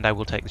 and I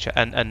will take the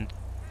and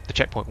the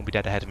checkpoint will be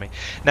dead ahead of me.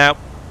 Now,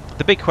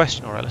 the big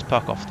question. All right, let's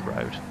park off the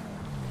road.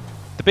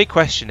 The big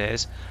question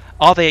is,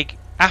 are they,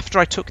 after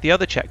I took the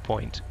other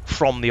checkpoint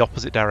from the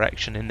opposite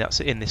direction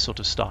in this sort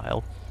of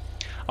style,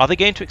 are they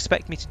going to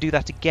expect me to do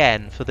that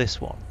again for this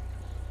one?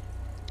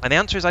 And the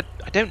answer is I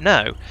don't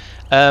know.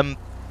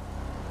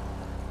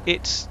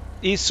 It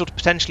is sort of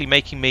potentially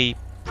making me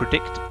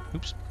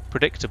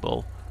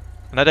predictable,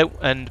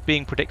 and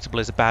being predictable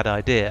is a bad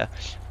idea,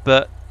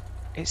 but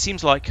it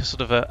seems like a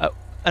sort of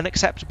an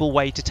acceptable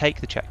way to take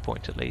the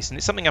checkpoint, at least, and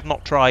it's something I've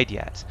not tried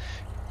yet.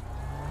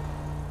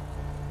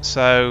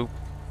 So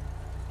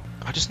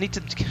I just need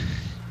them to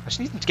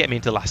get me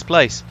into last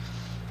place.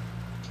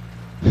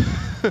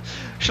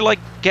 Shall I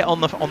get on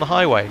the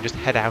highway and just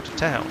head out of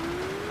town?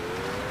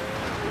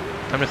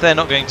 I mean, if they're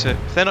not going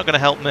to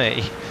help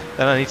me,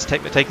 then I need to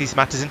take these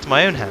matters into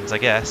my own hands, I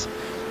guess,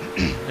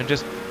 and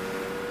just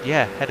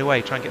head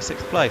away, try and get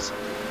 6th place.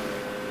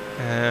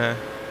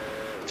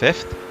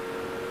 5th.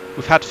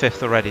 We've had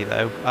 5th already,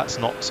 though. That's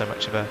not so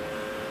much of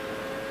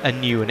a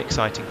new and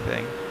exciting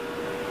thing.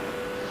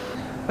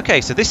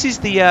 Okay, so this is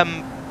the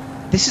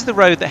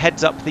road that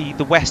heads up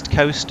the west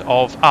coast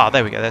of. Ah,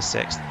 there we go. There's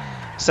 6th.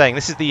 Saying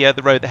this is the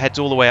road that heads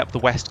all the way up the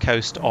west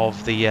coast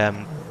of the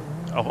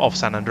of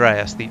San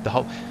Andreas.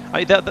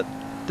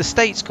 The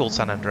state's called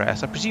San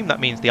Andreas. I presume that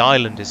means the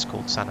island is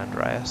called San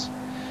Andreas.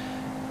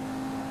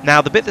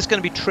 Now, the bit that's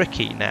going to be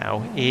tricky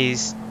now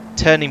is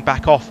turning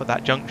back off at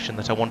that junction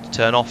that I want to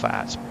turn off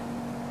at,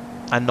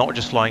 and not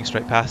just flying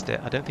straight past it.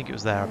 I don't think it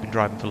was there. I've been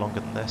driving for longer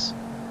than this.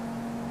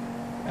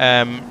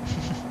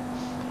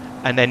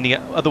 And then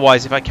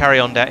otherwise, if I carry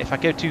on down, if I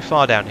go too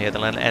far down here,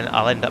 then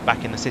I'll end up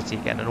back in the city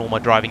again, and all my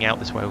driving out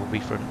this way will be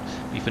for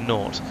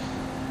naught,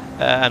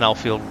 and I'll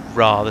feel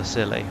rather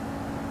silly.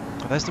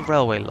 Oh, there's the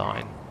railway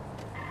line.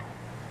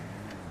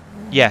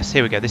 Yes,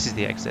 here we go. This is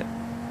the exit,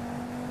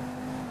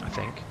 I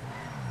think.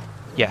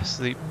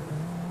 Yes,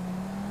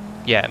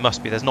 yeah, it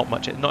must be. There's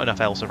not enough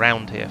else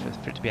around here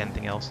for it to be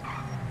anything else.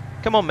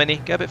 Come on, Minnie,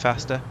 go a bit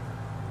faster.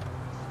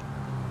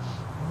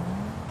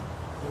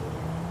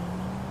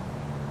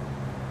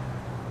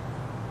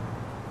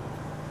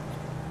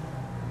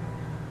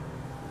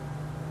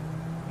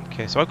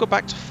 Okay, so I've got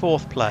back to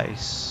 4th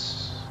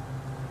place.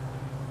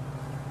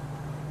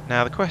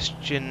 Now the question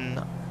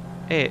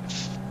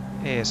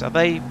is,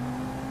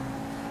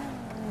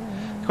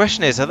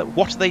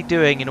 what are they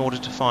doing in order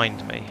to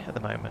find me at the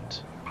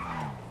moment?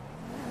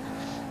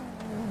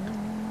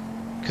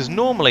 Because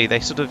normally they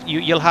sort of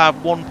you'll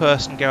have one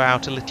person go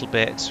out a little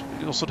bit,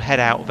 you'll sort of head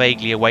out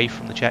vaguely away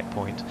from the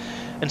checkpoint,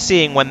 and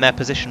seeing when their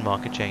position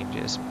marker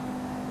changes.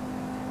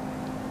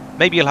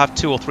 Maybe you'll have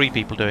 2 or 3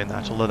 people doing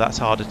that, although that's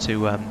harder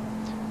to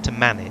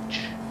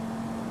manage.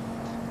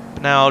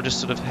 But now I'll just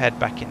sort of head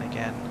back in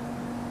again.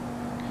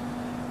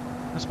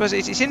 I suppose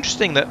it's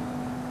interesting that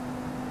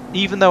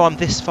even though I'm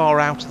this far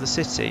out of the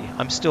city,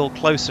 I'm still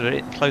closer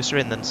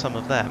in than some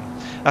of them.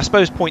 I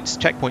suppose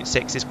checkpoint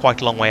 6 is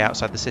quite a long way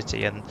outside the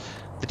city, and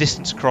the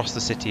distance across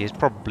the city is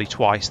probably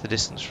twice the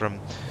distance from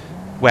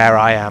where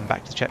I am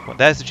back to the checkpoint.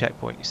 There's the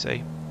checkpoint, you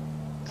see.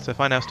 So if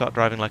I now start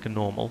driving like a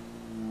normal,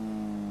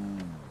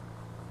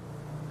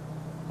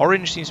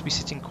 orange seems to be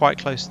sitting quite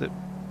close to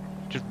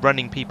just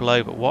running people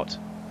over. What?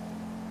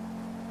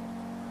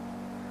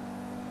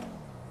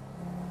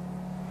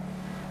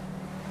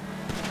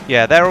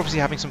 Yeah, they're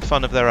obviously having some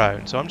fun of their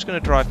own, so I'm just going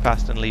to drive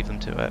past and leave them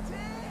to it.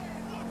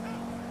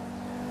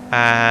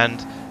 And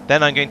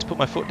then I'm going to put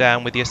my foot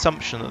down with the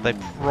assumption that they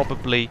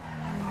probably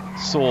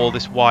saw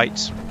this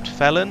white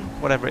felon,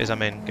 whatever it is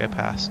I'm in, go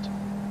past.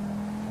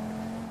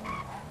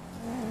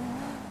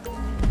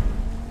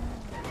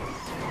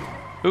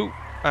 Ooh,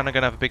 and I'm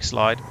going to have a big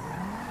slide.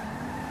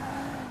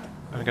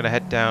 I'm going to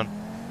head down.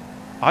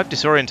 I've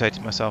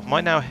disorientated myself.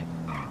 Might now...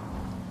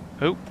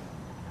 Oh.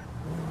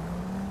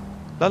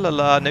 La la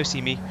la, no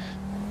see me.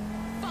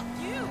 Fuck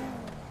you.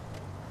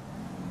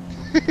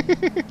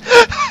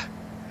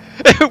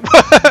 It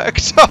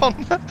worked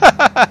on!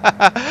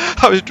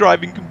 I was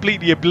driving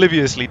completely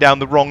obliviously down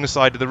the wrong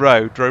side of the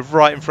road, drove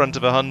right in front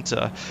of a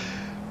hunter,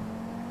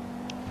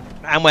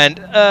 and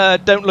went,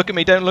 don't look at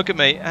me, don't look at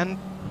me, and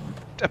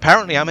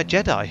apparently I'm a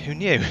Jedi, who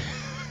knew?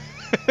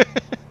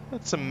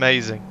 That's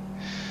amazing.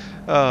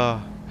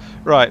 Oh,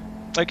 right.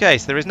 Okay,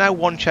 so there is now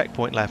one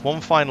checkpoint left,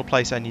 one final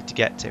place I need to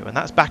get to, and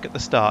that's back at the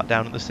start,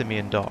 down at the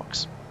Simeon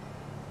Docks.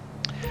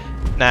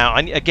 Now,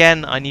 I need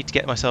to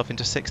get myself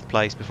into 6th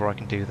place before I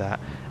can do that,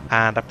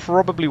 and I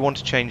probably want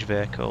to change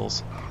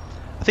vehicles.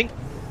 I think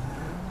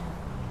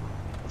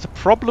the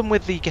problem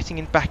with the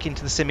getting back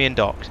into the Simeon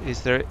Docks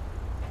is there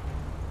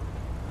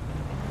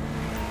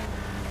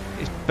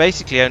is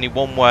basically only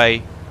one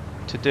way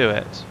to do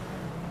it.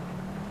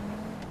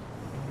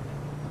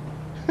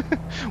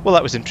 Well,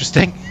 that was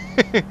interesting.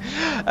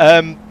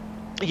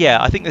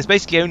 Yeah, I think there's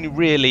basically only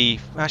really...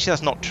 Actually,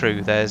 that's not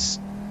true. There's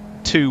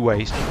 2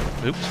 ways.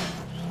 Oops.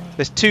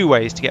 There's 2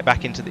 ways to get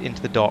back into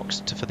the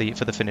docks for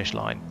the finish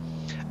line.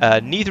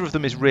 Neither of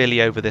them is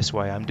really over this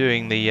way. I'm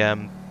doing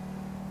the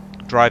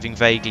driving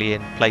vaguely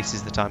in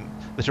places that are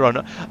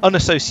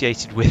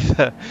unassociated with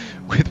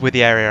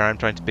the area I'm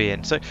trying to be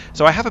in. So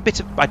I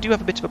do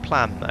have a bit of a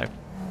plan though.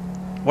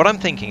 What I'm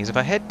thinking is if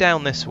I head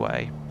down this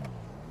way,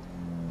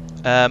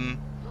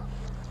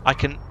 I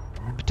can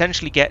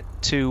potentially get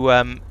to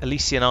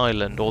Elysian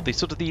Island or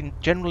the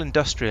general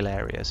industrial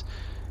areas,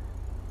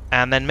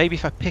 and then maybe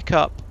if I pick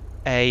up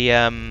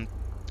a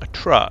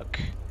truck,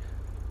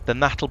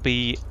 then it'll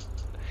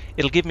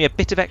give me a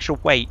bit of extra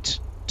weight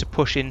to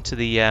push into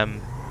the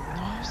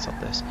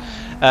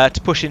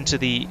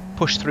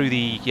push through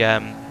the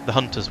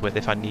hunters with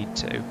if I need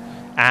to,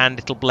 and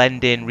it'll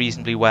blend in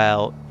reasonably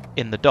well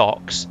in the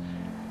docks,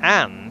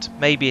 and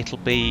maybe it'll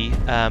be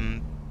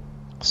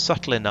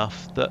subtle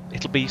enough that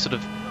it'll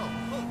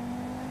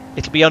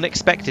be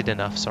unexpected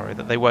enough, sorry,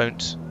 that they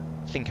won't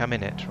think I'm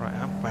in it. Right,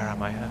 where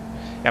am I?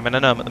 I mean, I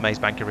know I'm at the Maze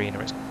Bank Arena.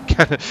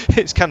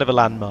 It's kind of a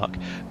landmark.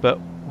 But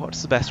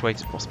what's the best thing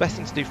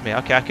to do for me?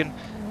 Okay, I can,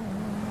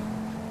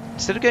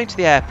 instead of going to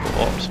the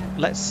airport,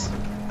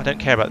 I don't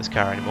care about this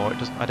car anymore.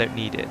 I don't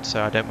need it,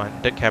 so I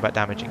don't care about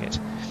damaging it.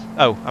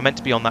 Oh, I meant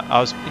to be on that. I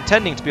was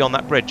intending to be on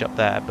that bridge up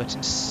there, but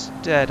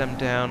instead I'm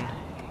down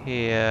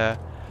here.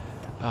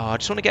 Oh, I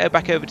just want to get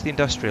back over to the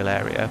industrial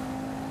area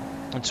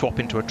and swap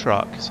into a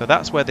truck. So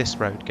that's where this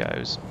road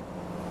goes.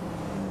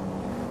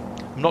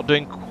 I'm not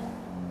doing...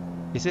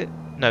 Is it?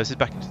 No, this is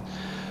back into...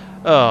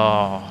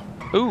 Oh.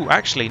 Ooh,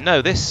 actually,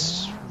 no,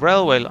 this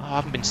railway... Oh, I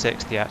haven't been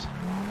 6th yet.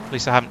 At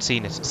least I haven't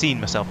seen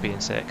myself being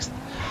 6th.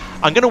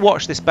 I'm going to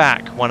watch this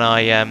back when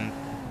I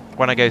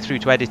go through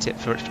to edit it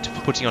for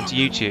putting onto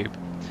YouTube.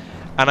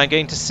 And I'm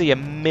going to see a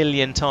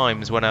million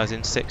times when I was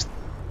in 6th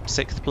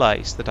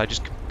place that I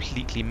just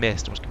completely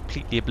missed and was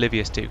completely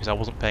oblivious to because I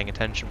wasn't paying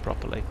attention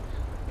properly.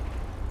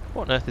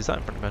 What on earth is that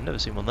in front of me? I've never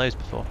seen one of those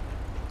before.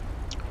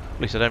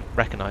 At least I don't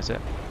recognise it.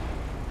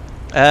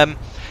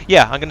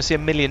 Yeah, I'm going to see a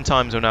million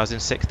times when I was in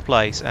 6th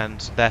place, and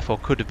therefore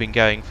could have been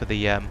going for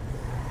the...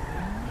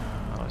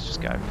 let's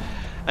just go.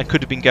 And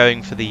could have been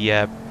going for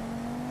the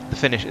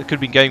finish. It could have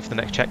been going for the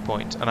next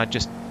checkpoint, and I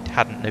just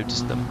hadn't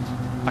noticed them.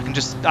 I can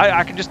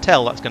just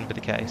tell that's going to be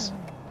the case.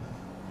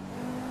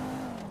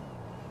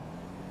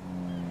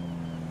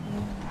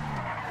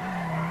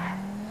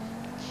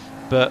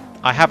 But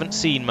I haven't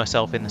seen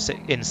myself in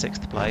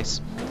 6th place,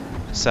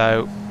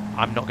 so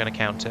I'm not going to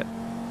count it.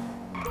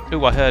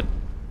 Ooh, I heard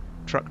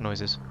truck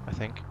noises, I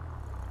think.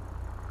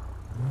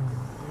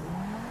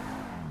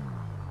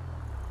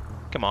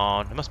 Come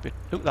on, it must be...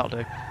 Ooh, that'll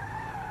do.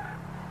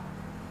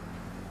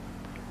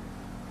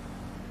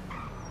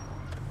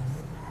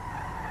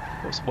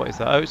 What is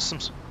that? Oh, it's some...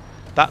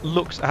 That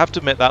looks... I have to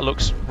admit, that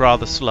looks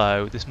rather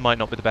slow. This might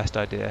not be the best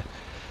idea.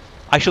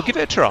 I shall give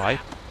it a try.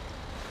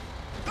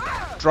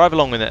 Drive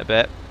along with it a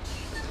bit.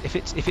 If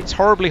it's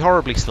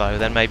horribly slow,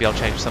 then maybe I'll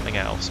change something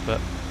else. But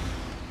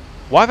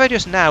why have I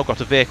just now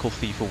got a vehicle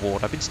thief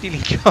award? I've been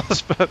stealing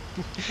cars for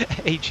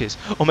ages.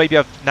 Or maybe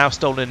I've now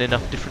stolen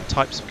enough different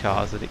types of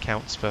cars that it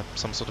counts for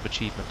some sort of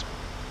achievement.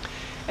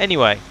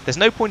 Anyway, there's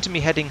no point in me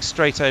heading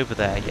straight over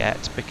there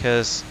yet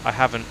because I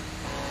haven't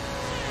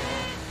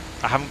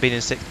I haven't been in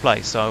 6th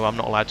place, so I'm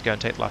not allowed to go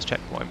and take the last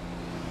checkpoint.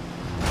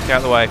 Get out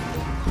of the way.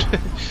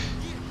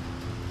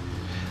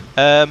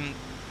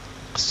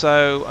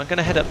 So I'm going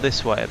to head up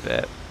this way a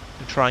bit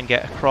and try and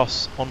get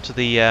across onto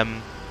the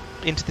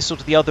into this sort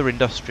of the other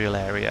industrial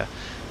area,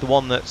 the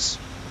one that's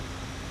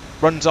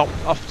runs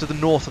off to the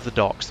north of the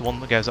docks, the one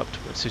that goes up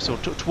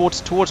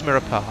towards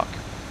Mirror Park,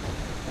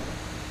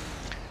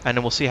 and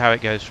then we'll see how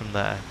it goes from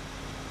there.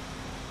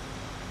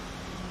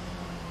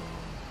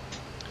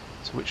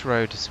 So which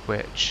road is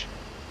which?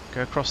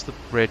 Go across the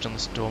bridge on the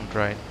storm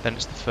drain, then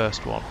it's the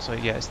first one. So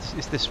yeah,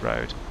 it's this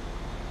road.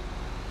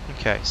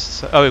 Okay,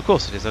 so oh, of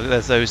course it is.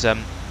 There's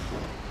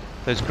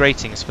those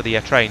gratings for the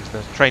trains,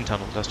 the train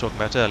tunnel that I was talking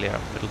about earlier, in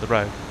the middle of the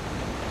road.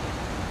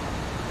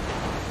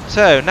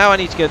 So now I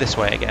need to go this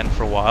way again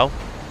for a while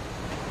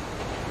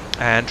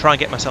and try and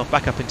get myself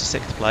back up into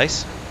 6th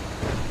place,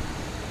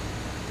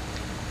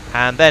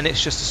 and then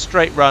it's just a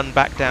straight run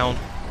back down.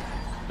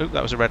 Oh,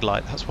 that was a red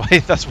light. That's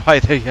why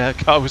the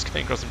car was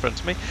going across in front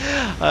of me.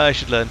 I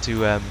should learn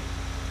to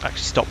actually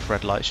stop for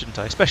red lights, shouldn't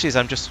I? Especially as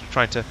I'm just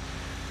trying to.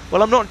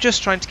 Well, I'm not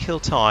just trying to kill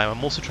time.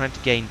 I'm also trying to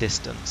gain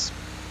distance.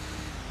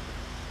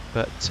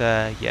 But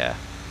yeah.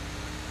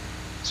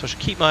 So I should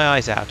keep my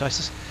eyes out.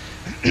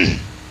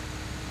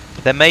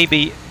 There may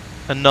be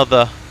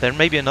another.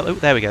 Oh,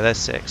 there we go. There's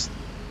 6th.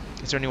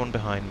 Is there anyone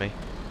behind me?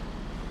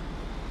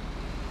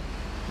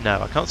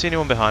 No, I can't see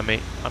anyone behind me.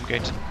 I'm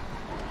going to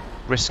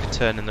risk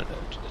turning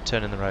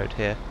the road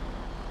here.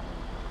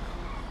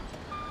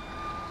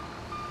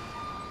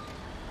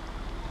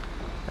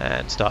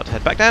 And start to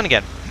head back down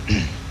again.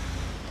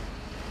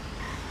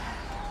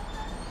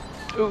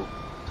 Ooh.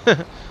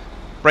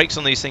 Brakes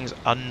on these things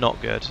are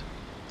not good.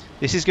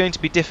 This is going to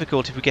be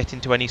difficult if we get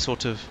into any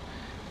sort of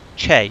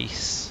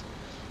chase.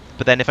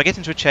 But then if I get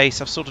into a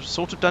chase, I've sort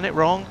of done it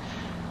wrong,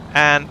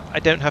 and I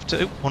don't have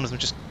to. Ooh, one of them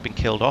just been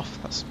killed off.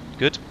 That's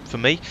good for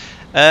me.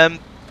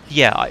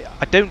 Yeah,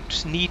 I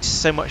don't need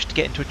so much to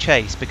get into a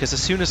chase, because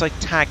as soon as I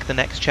tag the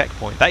next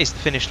checkpoint, that is the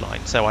finish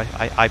line. So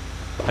I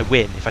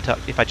win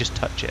if I just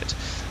touch it.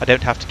 I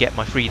don't have to get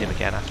my freedom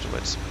again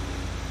afterwards.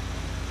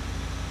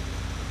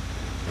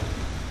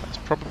 That's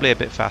probably a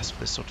bit fast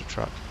for this sort of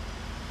truck.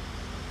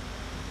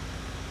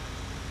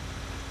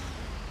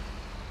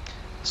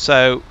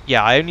 So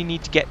yeah, I only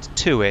need to get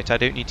to it. I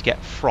don't need to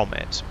get from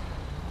it.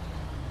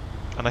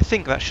 And I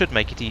think that should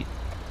make it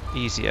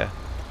easier.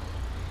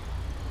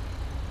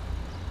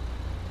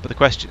 But the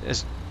question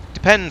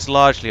depends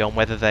largely on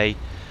whether they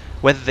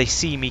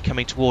see me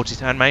coming towards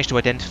it and manage to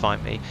identify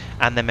me,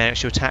 and then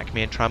manage to attack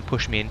me and try and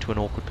push me into an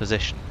awkward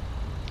position.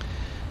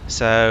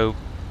 So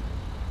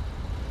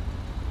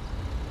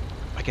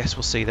I guess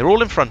we'll see. They're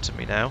all in front of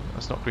me now.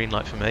 That's not green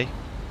light for me.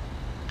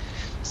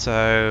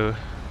 So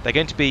they're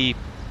going to be,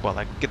 well,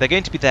 they're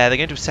going to be there. They're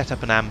going to set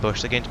up an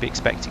ambush. They're going to be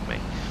expecting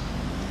me.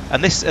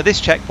 And this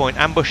checkpoint,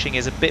 ambushing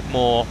is a bit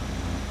more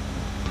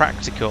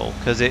practical,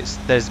 because there's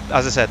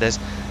as I said,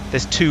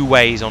 there's 2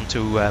 ways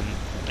onto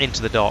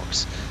into the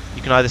docks.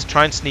 You can either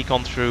try and sneak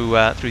on through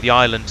the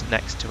island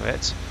next to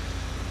it,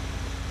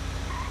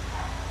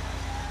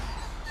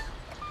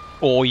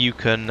 or you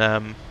can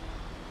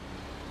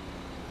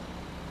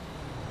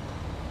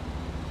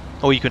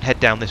head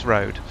down this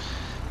road.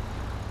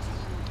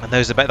 And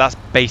that's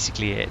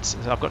basically it. So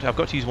I've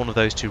got to use one of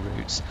those 2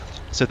 routes.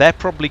 So they're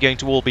probably going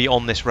to all be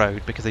on this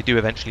road, because they do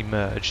eventually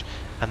merge,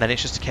 and then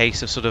it's just a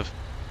case of sort of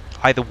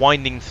either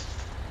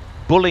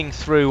bulling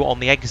through on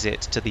the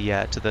exit to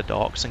the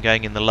docks and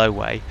going in the low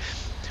way,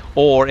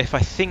 or if I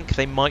think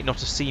they might not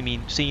have seen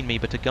me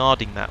but are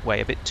guarding that way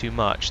a bit too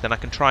much, then I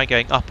can try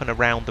going up and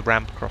around the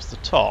ramp across the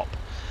top.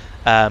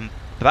 But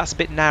that's a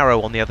bit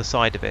narrow on the other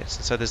side of it,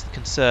 so there's the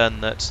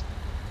concern that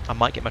I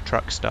might get my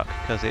truck stuck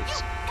because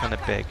it's kind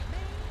of big.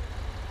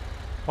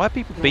 Why are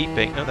people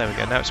beeping? Oh, there we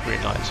go. Now it's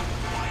green light.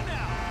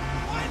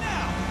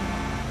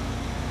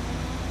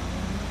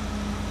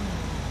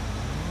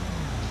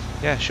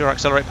 Yeah, sure,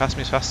 accelerate past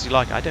me as fast as you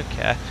like. I don't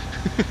care.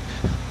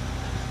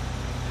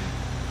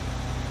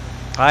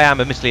 I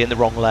am admittedly in the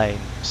wrong lane,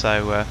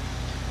 so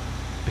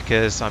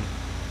because I'm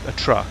a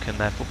truck and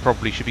therefore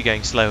probably should be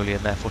going slowly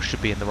and therefore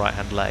should be in the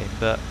right-hand lane.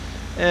 But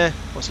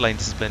what's lane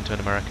discipline to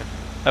an American?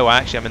 Oh,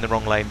 actually, I'm in the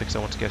wrong lane because I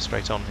want to go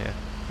straight on here.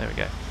 There we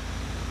go.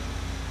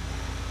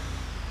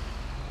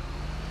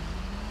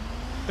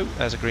 Oh,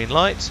 there's a green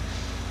light.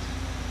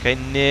 Okay,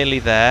 nearly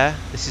there.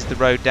 This is the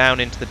road down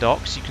into the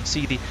docks. You can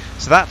see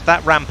so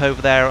that ramp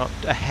over there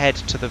ahead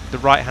to the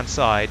right-hand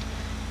side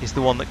is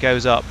the one that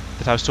goes up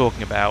that I was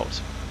talking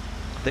about.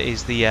 That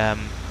is the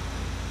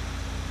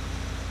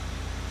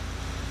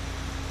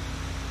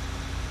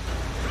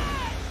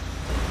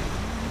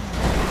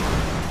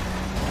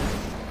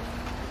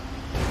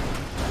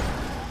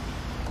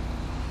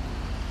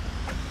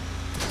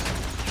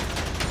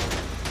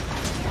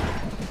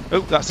oh,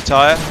 that's a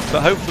tyre,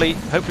 but hopefully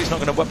it's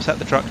not going to upset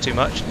the truck too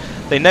much.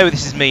 They know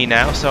this is me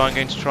now, so I'm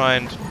going to try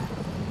and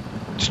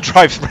just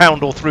drive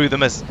round or through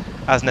them as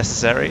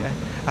necessary,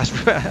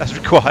 as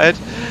required.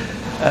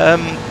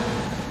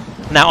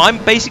 Now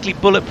I'm basically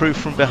bulletproof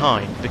from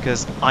behind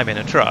because I'm in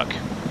a truck.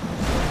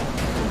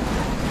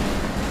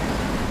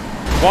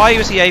 Why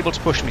was he able to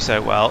push me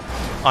so well?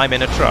 I'm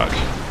in a truck.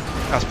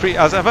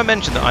 Have I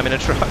mentioned that I'm in a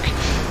truck?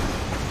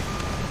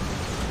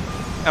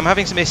 I'm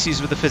having some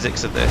issues with the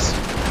physics of this.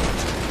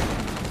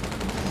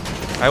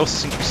 I also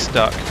seem to be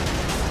stuck.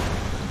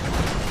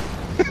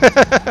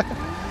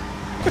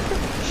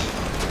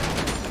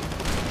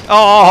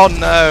 Oh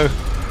no!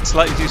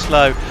 Slightly too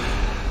slow.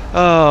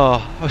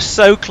 Oh, I was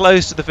so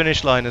close to the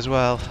finish line as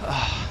well.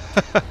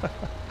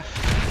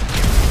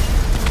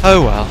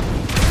 Oh well.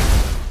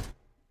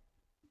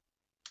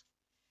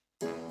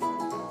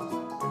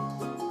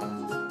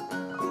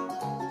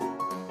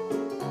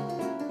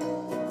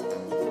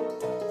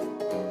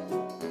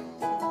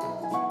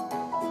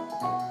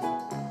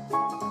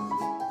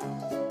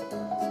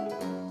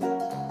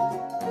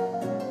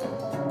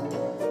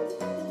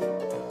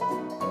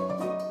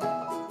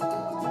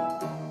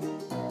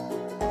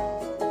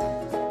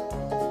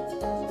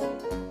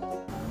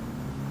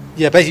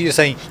 Yeah, basically you're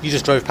saying you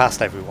just drove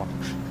past everyone.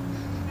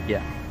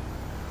 Yeah.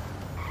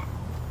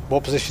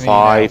 What position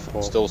are you Five, now,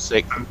 Paul? still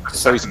 6.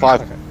 So he's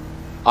 5. Okay.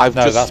 I've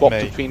No, just that's swapped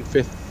me. between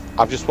 5th.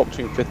 I've just swapped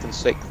between 5th and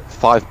 6th.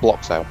 5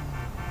 blocks out.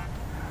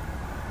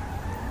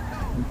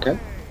 Okay.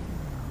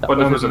 That What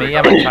numbers wasn't are me. they?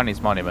 I'm at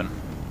Chinese Monument.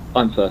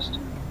 I'm first.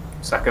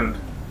 Second.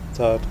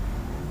 Third.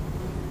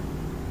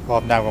 Well,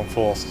 I've now gone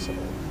fourth. So,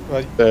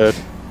 well,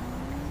 3rd.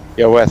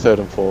 Yeah, we're 3rd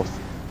and 4th.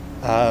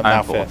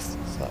 now fourth.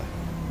 fifth. So.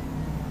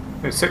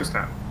 It's 6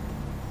 now.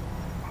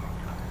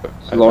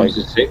 So Laurence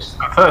is sixth.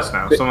 I'm first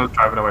now. Someone's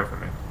driving away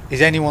from me.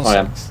 Is anyone I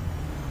am. sixth?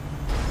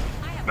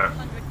 No.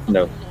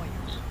 No.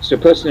 So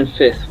person in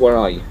fifth, where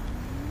are you?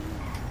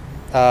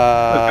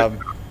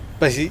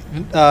 Basically,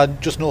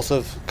 just north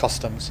of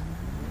Customs.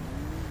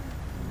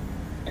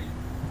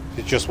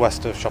 It's just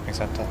west of shopping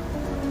centre.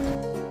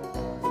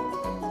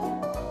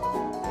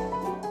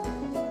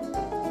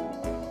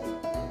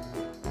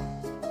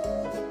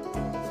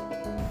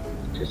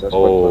 Because that's quite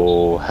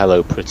Oh,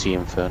 hello, pretty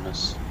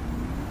Infernus.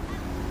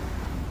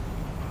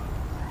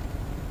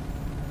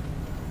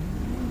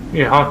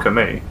 You honk at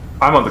me.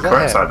 I'm on the Is that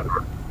correct him? side of the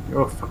road.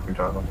 You're a fucking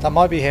driver. That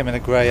might be him in a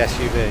grey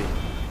SUV.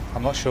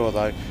 I'm not sure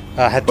though.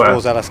 Head Where?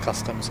 towards LS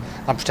Customs.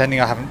 I'm pretending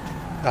I haven't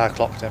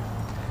clocked him.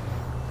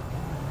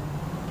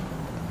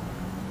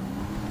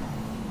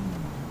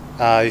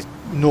 He's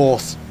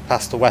north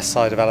past the west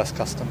side of LS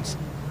Customs.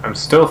 I'm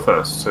still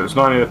first, so it's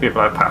not any of the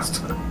people I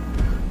passed.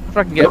 If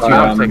I can get to you,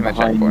 I'm taking the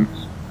checkpoint.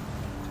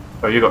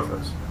 Oh, you got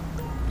first.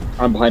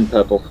 I'm behind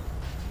purple.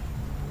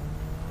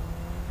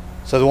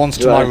 So the ones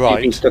to my He's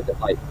right. stuck at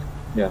light.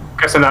 Yeah.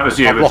 Guessing that was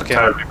you. I'll It was a block him.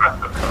 terribly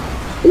bad car.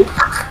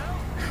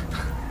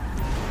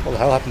 What the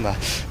hell happened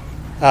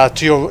there?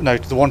 To your no,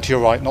 to the one to your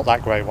right, not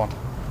that grey one.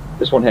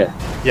 This one here.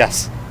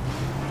 Yes.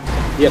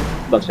 Yep,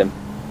 that's him.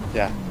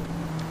 Yeah.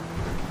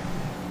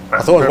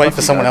 I thought I'd wait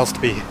for someone else to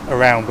be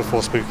around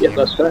before spooking Yep, him.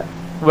 that's fair.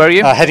 Where are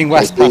you? Heading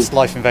west Okay. past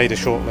Life Invader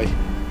shortly.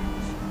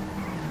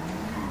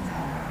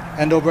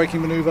 End or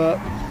braking manoeuvre.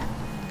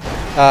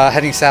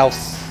 Heading south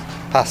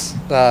past.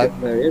 Yep,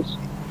 there he is.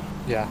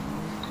 Yeah.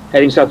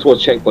 Heading south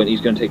towards checkpoint.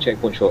 He's going to take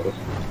checkpoint shortly.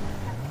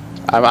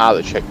 I'm out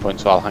of the checkpoint,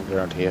 so I'll hang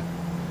around here.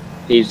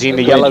 He's Is he in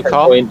the going yellow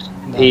car?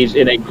 checkpoint. No. He's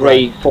in a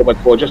grey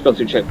 4x4. Just gone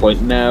through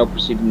checkpoint. Now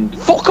proceeding.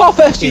 Fuck off,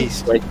 FG!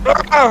 East. Right.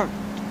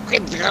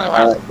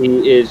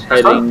 He is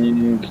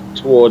heading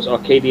towards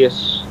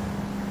Arcadius.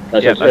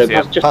 Yeah, that's it.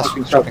 Just Past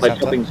passing south by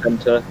shopping shopping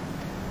centre.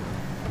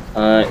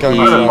 Going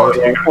He's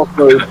forward.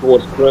 off-road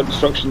towards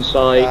construction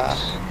site.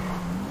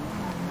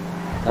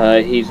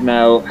 He's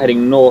now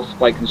heading north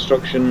by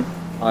construction.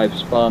 I've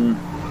spun.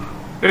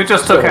 Who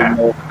just took Going out?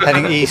 north.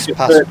 Heading east Just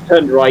past.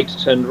 turned right.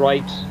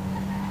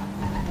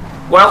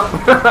 Well,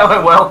 that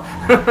went well.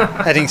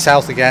 Heading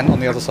south again on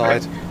the other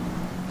side.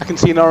 I can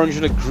see an orange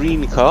and a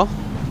green car.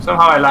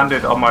 Somehow I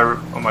landed on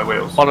my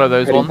wheels. Follow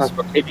those Heading ones. past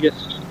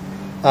Arcadius.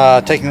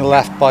 Taking the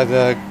left by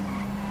the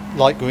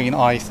light green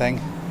eye thing.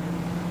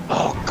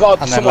 Oh god,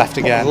 And then someone left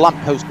put again. a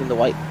lamppost in the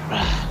way.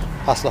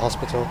 Past the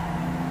hospital.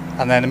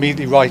 And then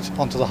immediately right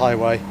onto the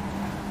highway.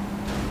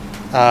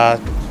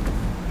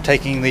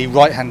 Taking the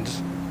right hand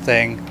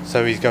thing,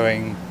 so he's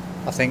going,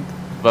 I think,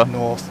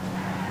 north.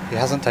 He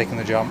hasn't taken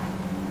the jump.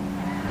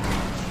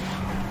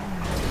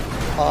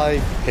 I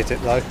hit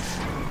it though.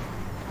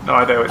 No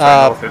idea which way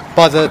north is.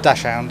 By the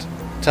dash hound.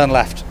 Turn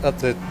left at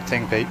the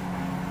thing, Pete.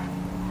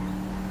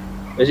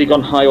 Has he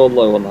gone high or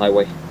low on the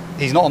highway?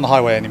 He's not on the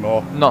highway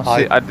anymore.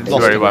 I didn't see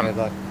lost where he him went. here,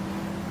 though.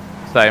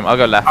 Same. I'll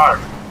go left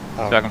Oh,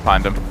 Oh. so I can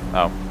find him.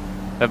 Oh,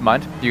 never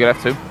mind. You go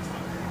left too.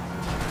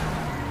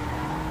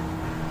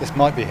 This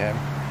might be him.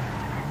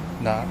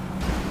 No.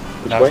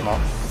 Which No, way? it's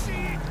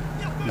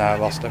not. No, I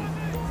lost him.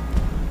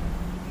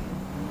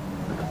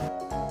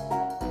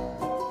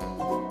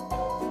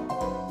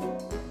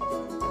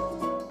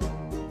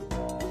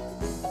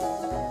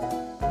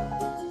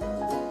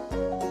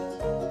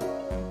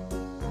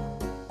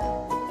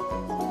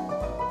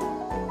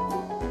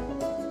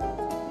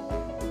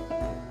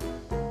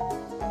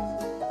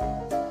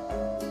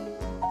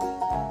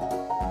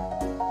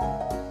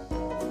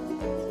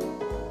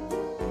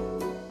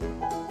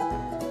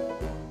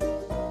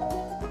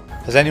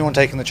 Has anyone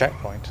taken the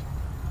checkpoint?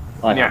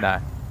 Yeah. No.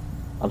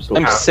 I'm still.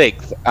 I'm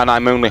 6th, and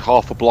I'm only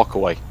half a block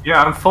away.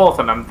 Yeah, I'm 4th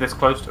and I'm this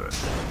close to it.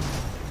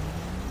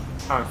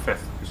 Oh, I'm 5th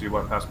because you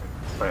won't pass me.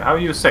 Wait, how are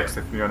you 6th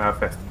if you're now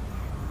 5th?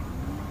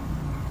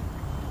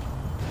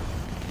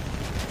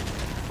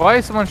 Why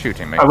is someone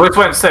shooting me? I which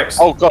went 6th.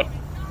 Oh god,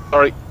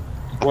 sorry.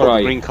 I Where thought are the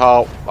you? green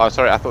car. Oh,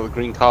 sorry, I thought the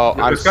green car.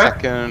 Yeah, I'm this guy?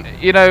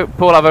 2nd. You know,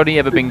 Paul, I've only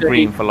ever been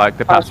green for like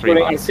the past 3 I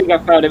months. think I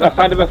found him. I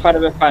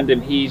found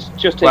him. He's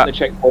just taken Well- the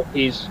checkpoint.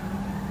 He's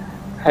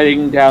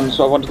heading down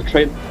sort of onto the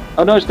train.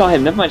 Oh no, it's not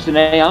him. Never mind. It's an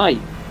AI.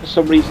 For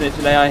some reason, it's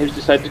an AI who's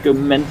decided to go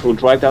mental,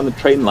 drive down the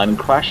train line, and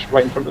crash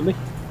right in front of me.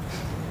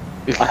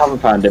 I haven't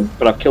found him,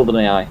 but I've killed an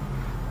AI.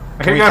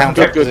 Can we count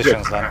up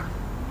positions then?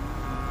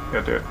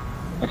 Yeah, do it.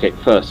 Okay,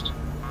 first.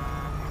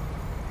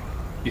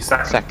 You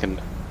 2nd. 2nd.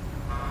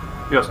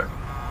 You're 2nd.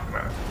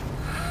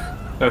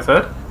 No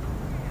 3rd?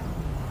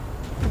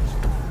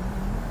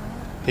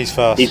 He's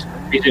first. He's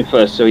in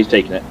first, so he's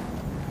taking it.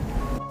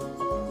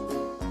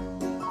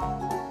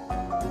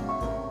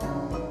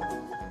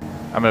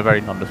 I'm in a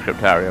very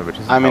nondescript area, which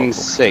is. I'm in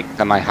helpful. 6th,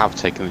 and I have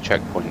taken the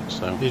checkpoint.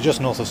 So You're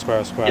just north of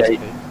Square Square. Yeah, Pete.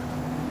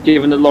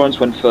 Given that Laurence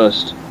went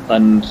first,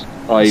 and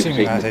I've Assuming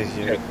taken that is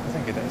you. I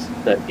think it is.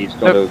 that he's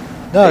got Nope.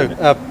 to.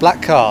 No,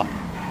 black car,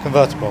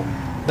 convertible.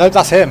 No,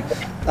 that's him.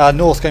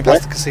 North going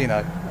past the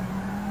casino.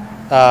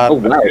 Oh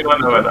wow! You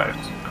don't know where that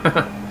is.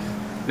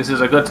 This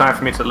is a good time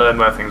for me to learn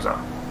where things are.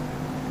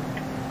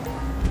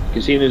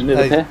 Casino's near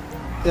the pier.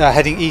 Yeah,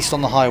 heading east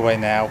on the highway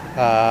now.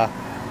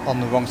 On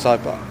the wrong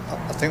side, but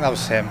I think that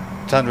was him.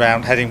 Turned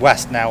around, heading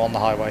west now on the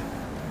highway.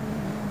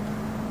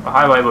 The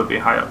highway would be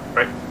higher,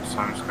 right? So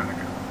I'm just gonna go.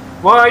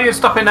 What are you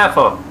stopping there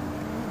for?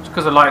 Just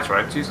because the lights,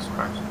 right? Jesus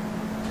Christ.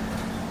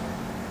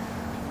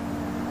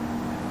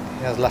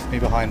 He has left me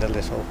behind a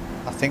little.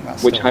 I think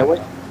that's Which still him.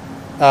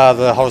 highway?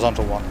 The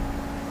horizontal one.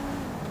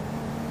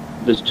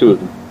 There's two of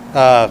them.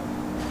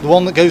 The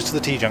one that goes to the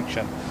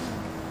T-junction.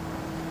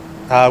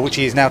 Which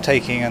he is now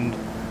taking, and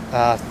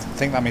I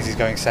think that means he's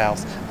going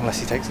south, unless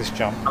he takes this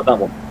jump. Oh, that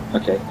one.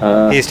 Okay.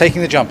 He is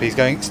taking the jump, he's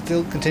going,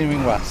 still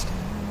continuing west.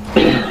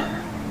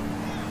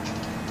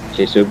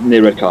 Okay, so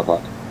near red car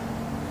park.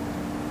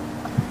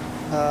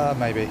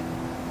 Maybe.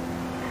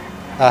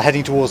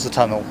 Heading towards the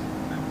tunnel.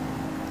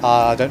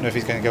 I don't know if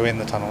he's going to go in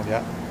the tunnel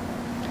yet.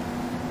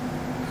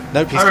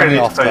 Nope, he's I really coming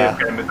need off to play there.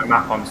 this game with the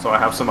map on so I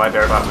have some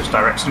idea about which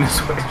direction is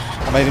which.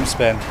 I made him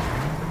spin.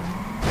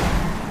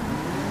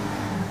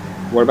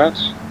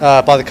 Whereabouts?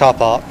 By the car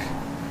park.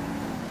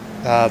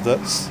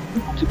 That's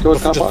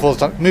Towards car just park? before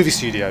the movie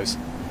studios.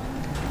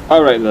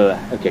 Oh right, there.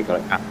 Okay, got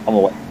it. On my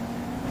way.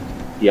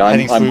 Yeah,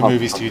 Heading I'm through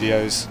movie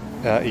studios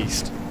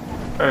east.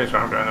 Very sure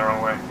I'm going the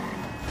wrong way.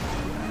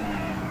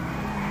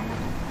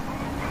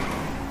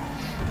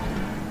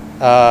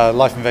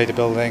 Life Invader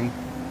building,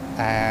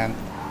 and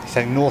he's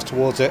heading north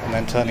towards it and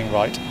then turning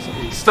right. So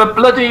east. The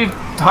bloody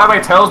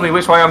highway tells me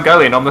which way I'm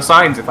going on the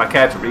signs if I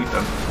care to read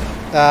them.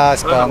 It's I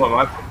don't know gone. what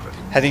my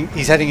problem is.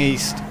 He's heading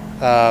east,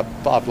 but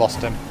I've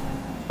lost him.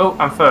 Oh,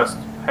 I'm first,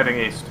 heading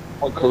east.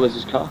 What colour is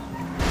his car?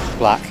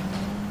 Black.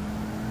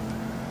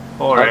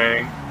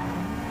 Boring.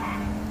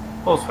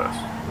 Paul's first.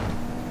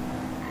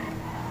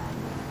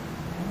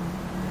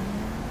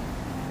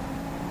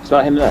 Is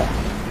that him there?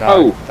 No,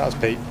 Oh! that was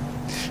Pete.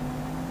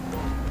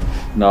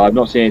 No, I've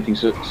not seen anything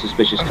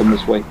suspicious come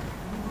this way.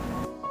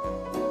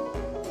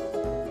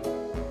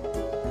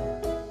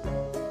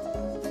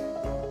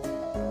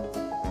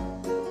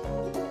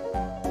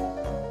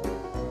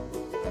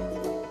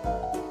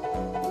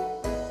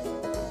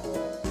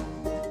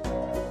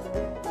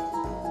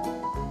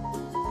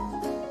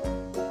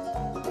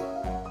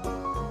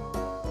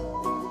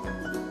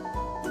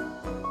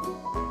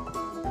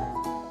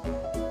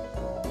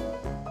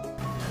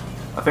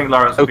 I think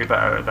Laurence would be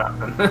better at that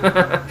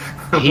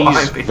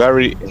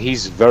than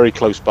he's very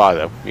close by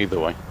though. Either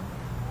way.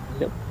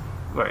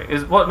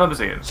 Wait, what number is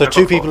he in? So I've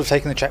two got people four. have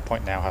taken the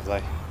checkpoint now, have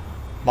they?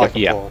 Mike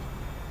Yeah. and Paul.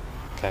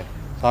 Okay.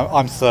 So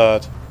I'm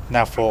third,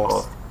 now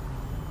fourth.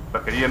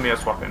 Okay, you and me are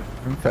swapping.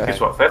 Fair. You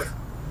swap fifth?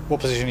 What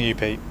position are you,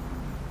 Pete?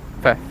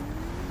 Fair.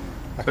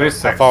 So he's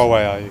How sixth. far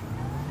away are you?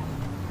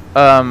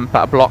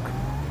 About a block.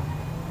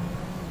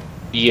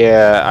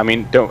 Yeah, I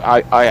mean,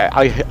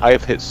 I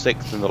have hit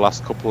 6th in the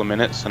last couple of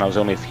minutes, and I was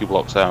only a few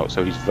blocks out,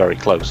 so he's very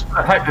close.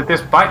 What the heck did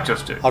this bike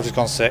just do? I've just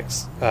gone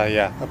sixth.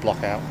 Yeah, a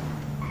block out.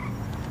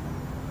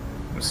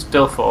 I'm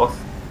still fourth.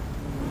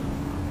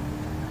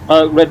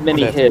 Red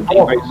Mini Okay. here.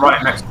 Oh,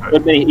 right next to it.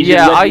 Red Mini, he's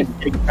Yeah, in Red Mini,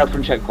 heading south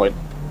from checkpoint.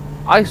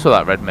 I saw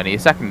that red mini a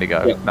second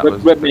ago. Yeah, That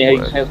was Red Mini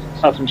heading weird.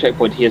 south from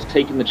checkpoint. He has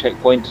taken the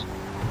checkpoint,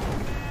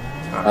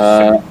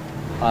 Oh,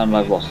 and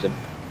I've lost him.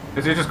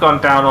 Has he just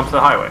gone down onto the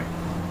highway?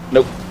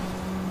 Nope.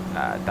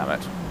 Damn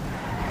it.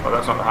 Oh,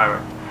 that's not the highway.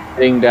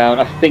 Heading down.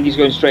 I think he's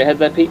going straight ahead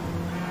there, Pete.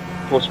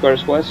 Towards Square of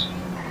Squares.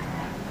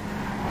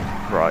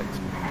 Right.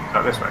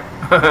 Not this way.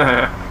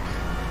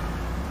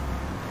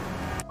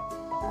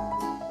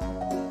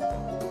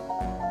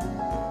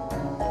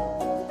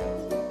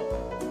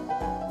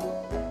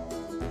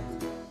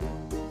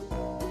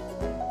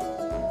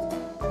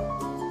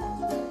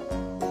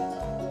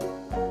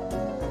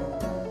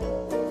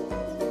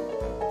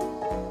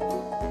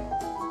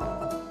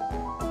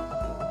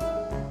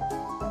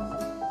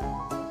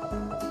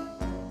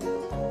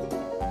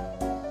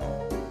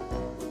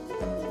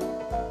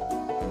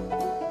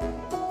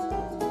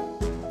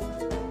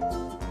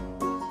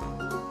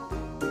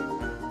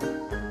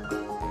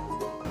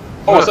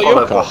 Oh, is that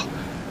your car?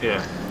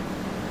 Yeah.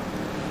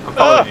 I'm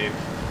following you.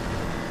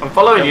 I'm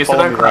following you, so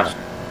don't crash.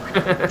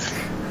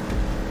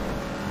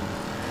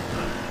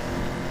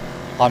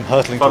 I'm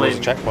hurtling Following. towards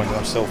the checkpoint and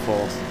I'm still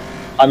fourth.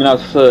 I'm now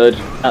third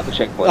at the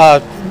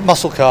checkpoint.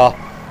 Muscle car,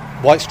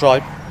 white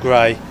stripe,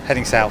 grey,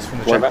 heading south from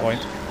the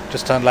Whereabouts? checkpoint.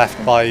 Just turned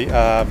left by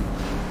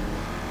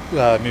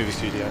movie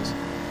studios.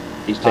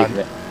 He's taking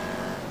it.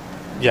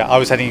 Yeah, I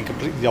was heading in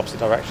completely the opposite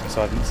direction,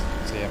 so I didn't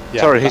see him.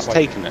 Yeah, Sorry, that he's way.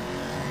 taken it.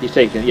 He's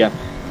taking it, yeah.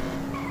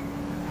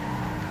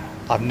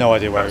 I have no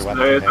idea where he went.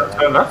 from here, though.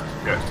 Turn left?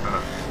 Yeah, turn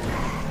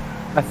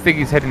left. I think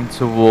he's heading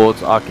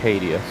towards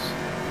Arcadius.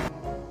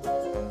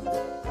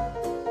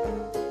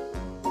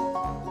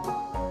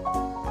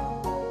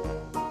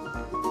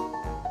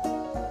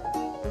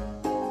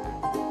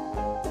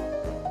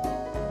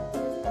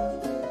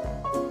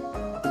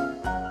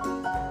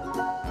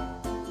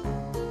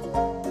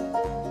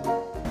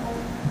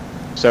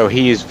 So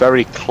he is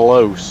very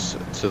close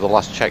to the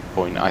last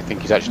checkpoint. I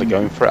think he's actually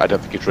going for it. I don't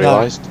think he's No.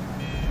 realised.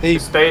 He, The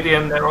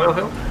stadium near Royal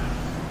Hill?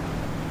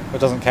 it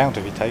doesn't count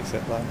if he takes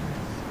it, though.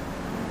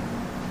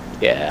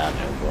 Yeah, I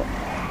know, but...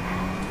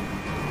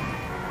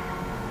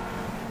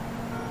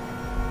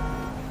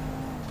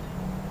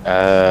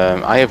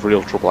 I have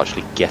real trouble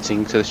actually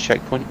getting to this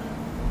checkpoint.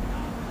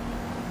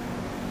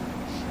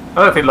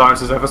 I don't think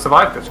Laurence has ever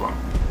survived this one.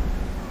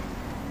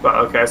 But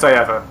okay, I say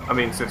ever. I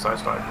mean, since I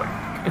started playing.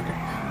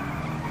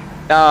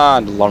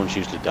 And Laurence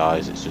usually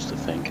dies, it's just a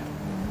thing.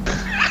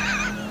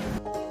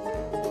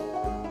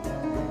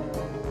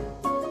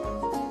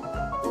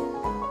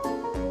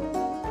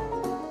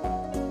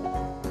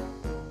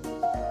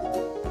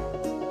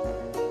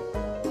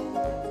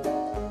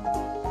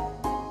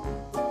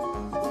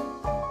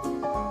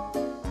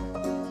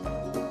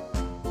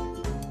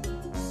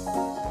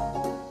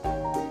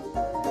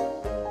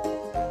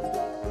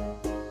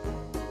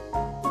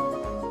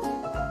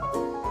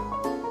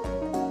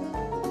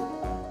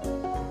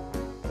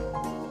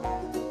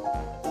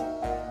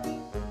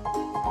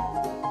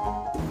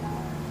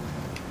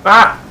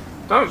 Ah!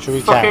 Don't Should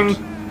we fucking...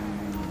 count?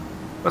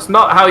 That's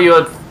not how you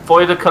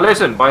avoid a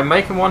collision, by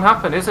making one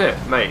happen, is it,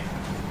 mate?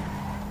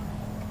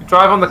 You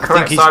drive on the I think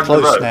correct he's side of the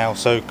close road. now,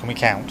 so can we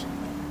count?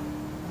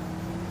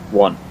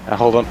 1.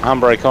 Hold on,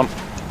 handbrake on.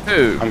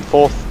 2. I'm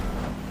fourth.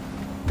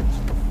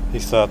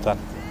 He's third then.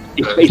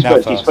 He's now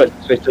first, he's first.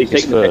 first. He's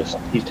taking the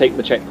checkpoint. He's taking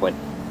the checkpoint.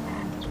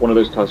 It's one of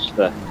those cars just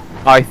there.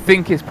 I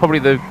think it's probably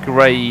the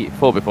grey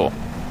 4x4.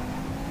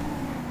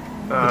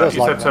 does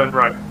You like said that. turn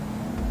right.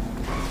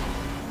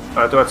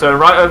 Do I turn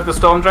right over the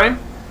storm drain?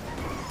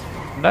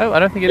 No, I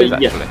don't think it is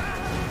Yeah. actually.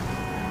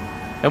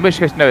 In which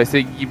case, no, it's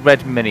a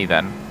red Mini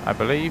then, I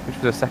believe, which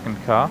was a second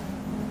car.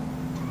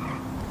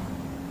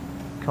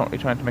 Currently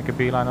trying to make a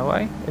beeline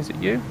away. Is it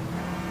you?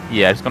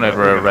 Yeah, it's gone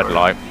over a red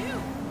light.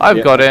 I've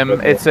Yeah, got him.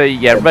 red It's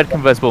a red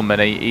convertible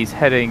Mini. He's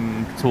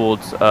heading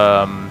towards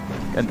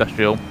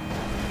industrial.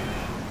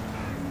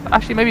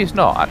 Actually, maybe it's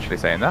not. Actually,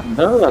 saying that.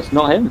 No, that's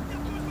not him.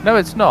 No,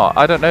 it's not.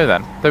 I don't know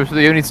then. Those were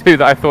the only two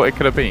that I thought it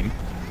could have been.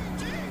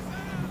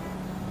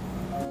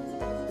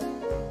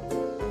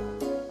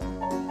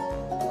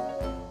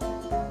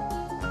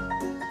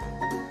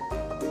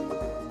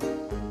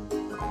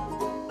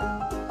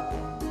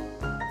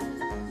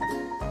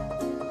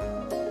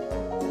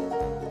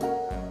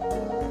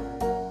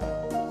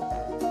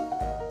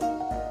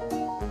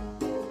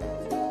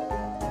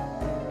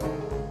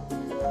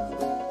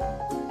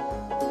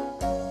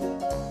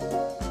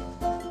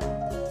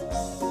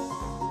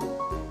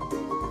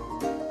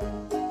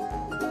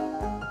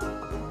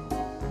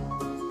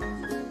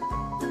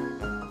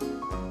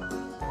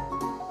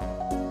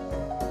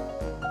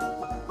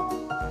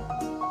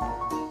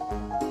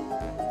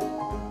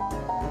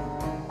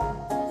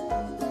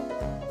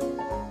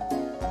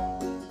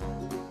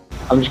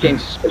 I'm just getting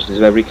suspicious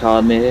of every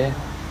car near here.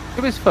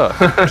 Who is first?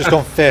 Just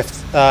gone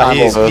fifth. I'm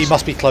He first.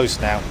 must be close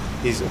now.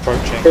 He's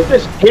approaching.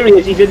 Here he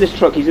is. He's in this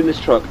truck. He's in this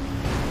truck.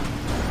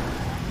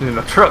 In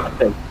the truck.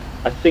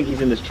 I think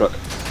he's in this truck.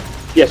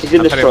 Yes, he's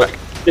in I'm this heading truck.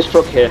 This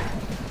truck here.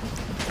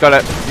 Got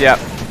it. Yeah.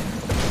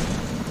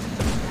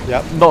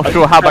 Yep. Not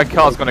sure how my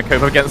car's going to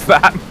cope against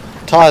that.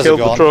 Tyres are Killed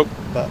the gone. truck.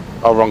 But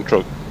Oh, wrong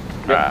truck.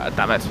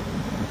 Damn it.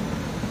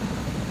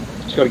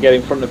 Just got to get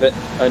in front of it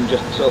and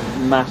just sort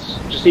of mass.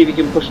 Just see if you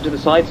can push it to the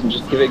sides and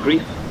just give it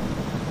grief.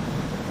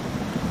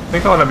 I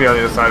think I want to be on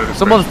the other side of this.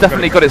 Someone's bridge.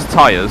 definitely got his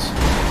tyres.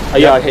 Oh,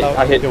 yeah,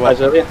 I hit you're as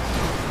welcome. earlier.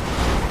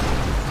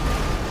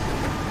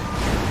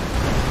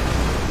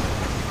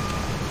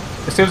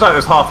 It seems like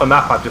there's half a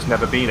map I've just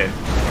never been in.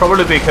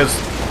 Probably because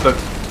the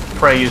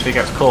prey usually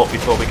gets caught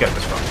before we get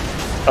this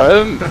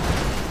one.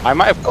 I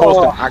might have caused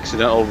an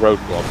accidental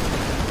roadblock.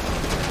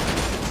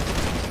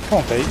 come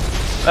on, Pete.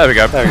 There we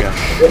go. There we go.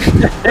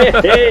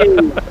 Hey,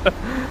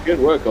 good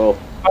work, all.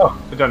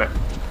 Oh, we've done it.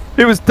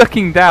 He was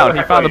ducking down.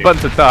 He How the heck found are the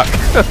button to duck.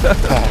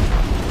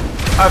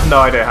 I have no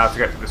idea how to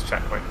get to this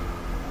checkpoint.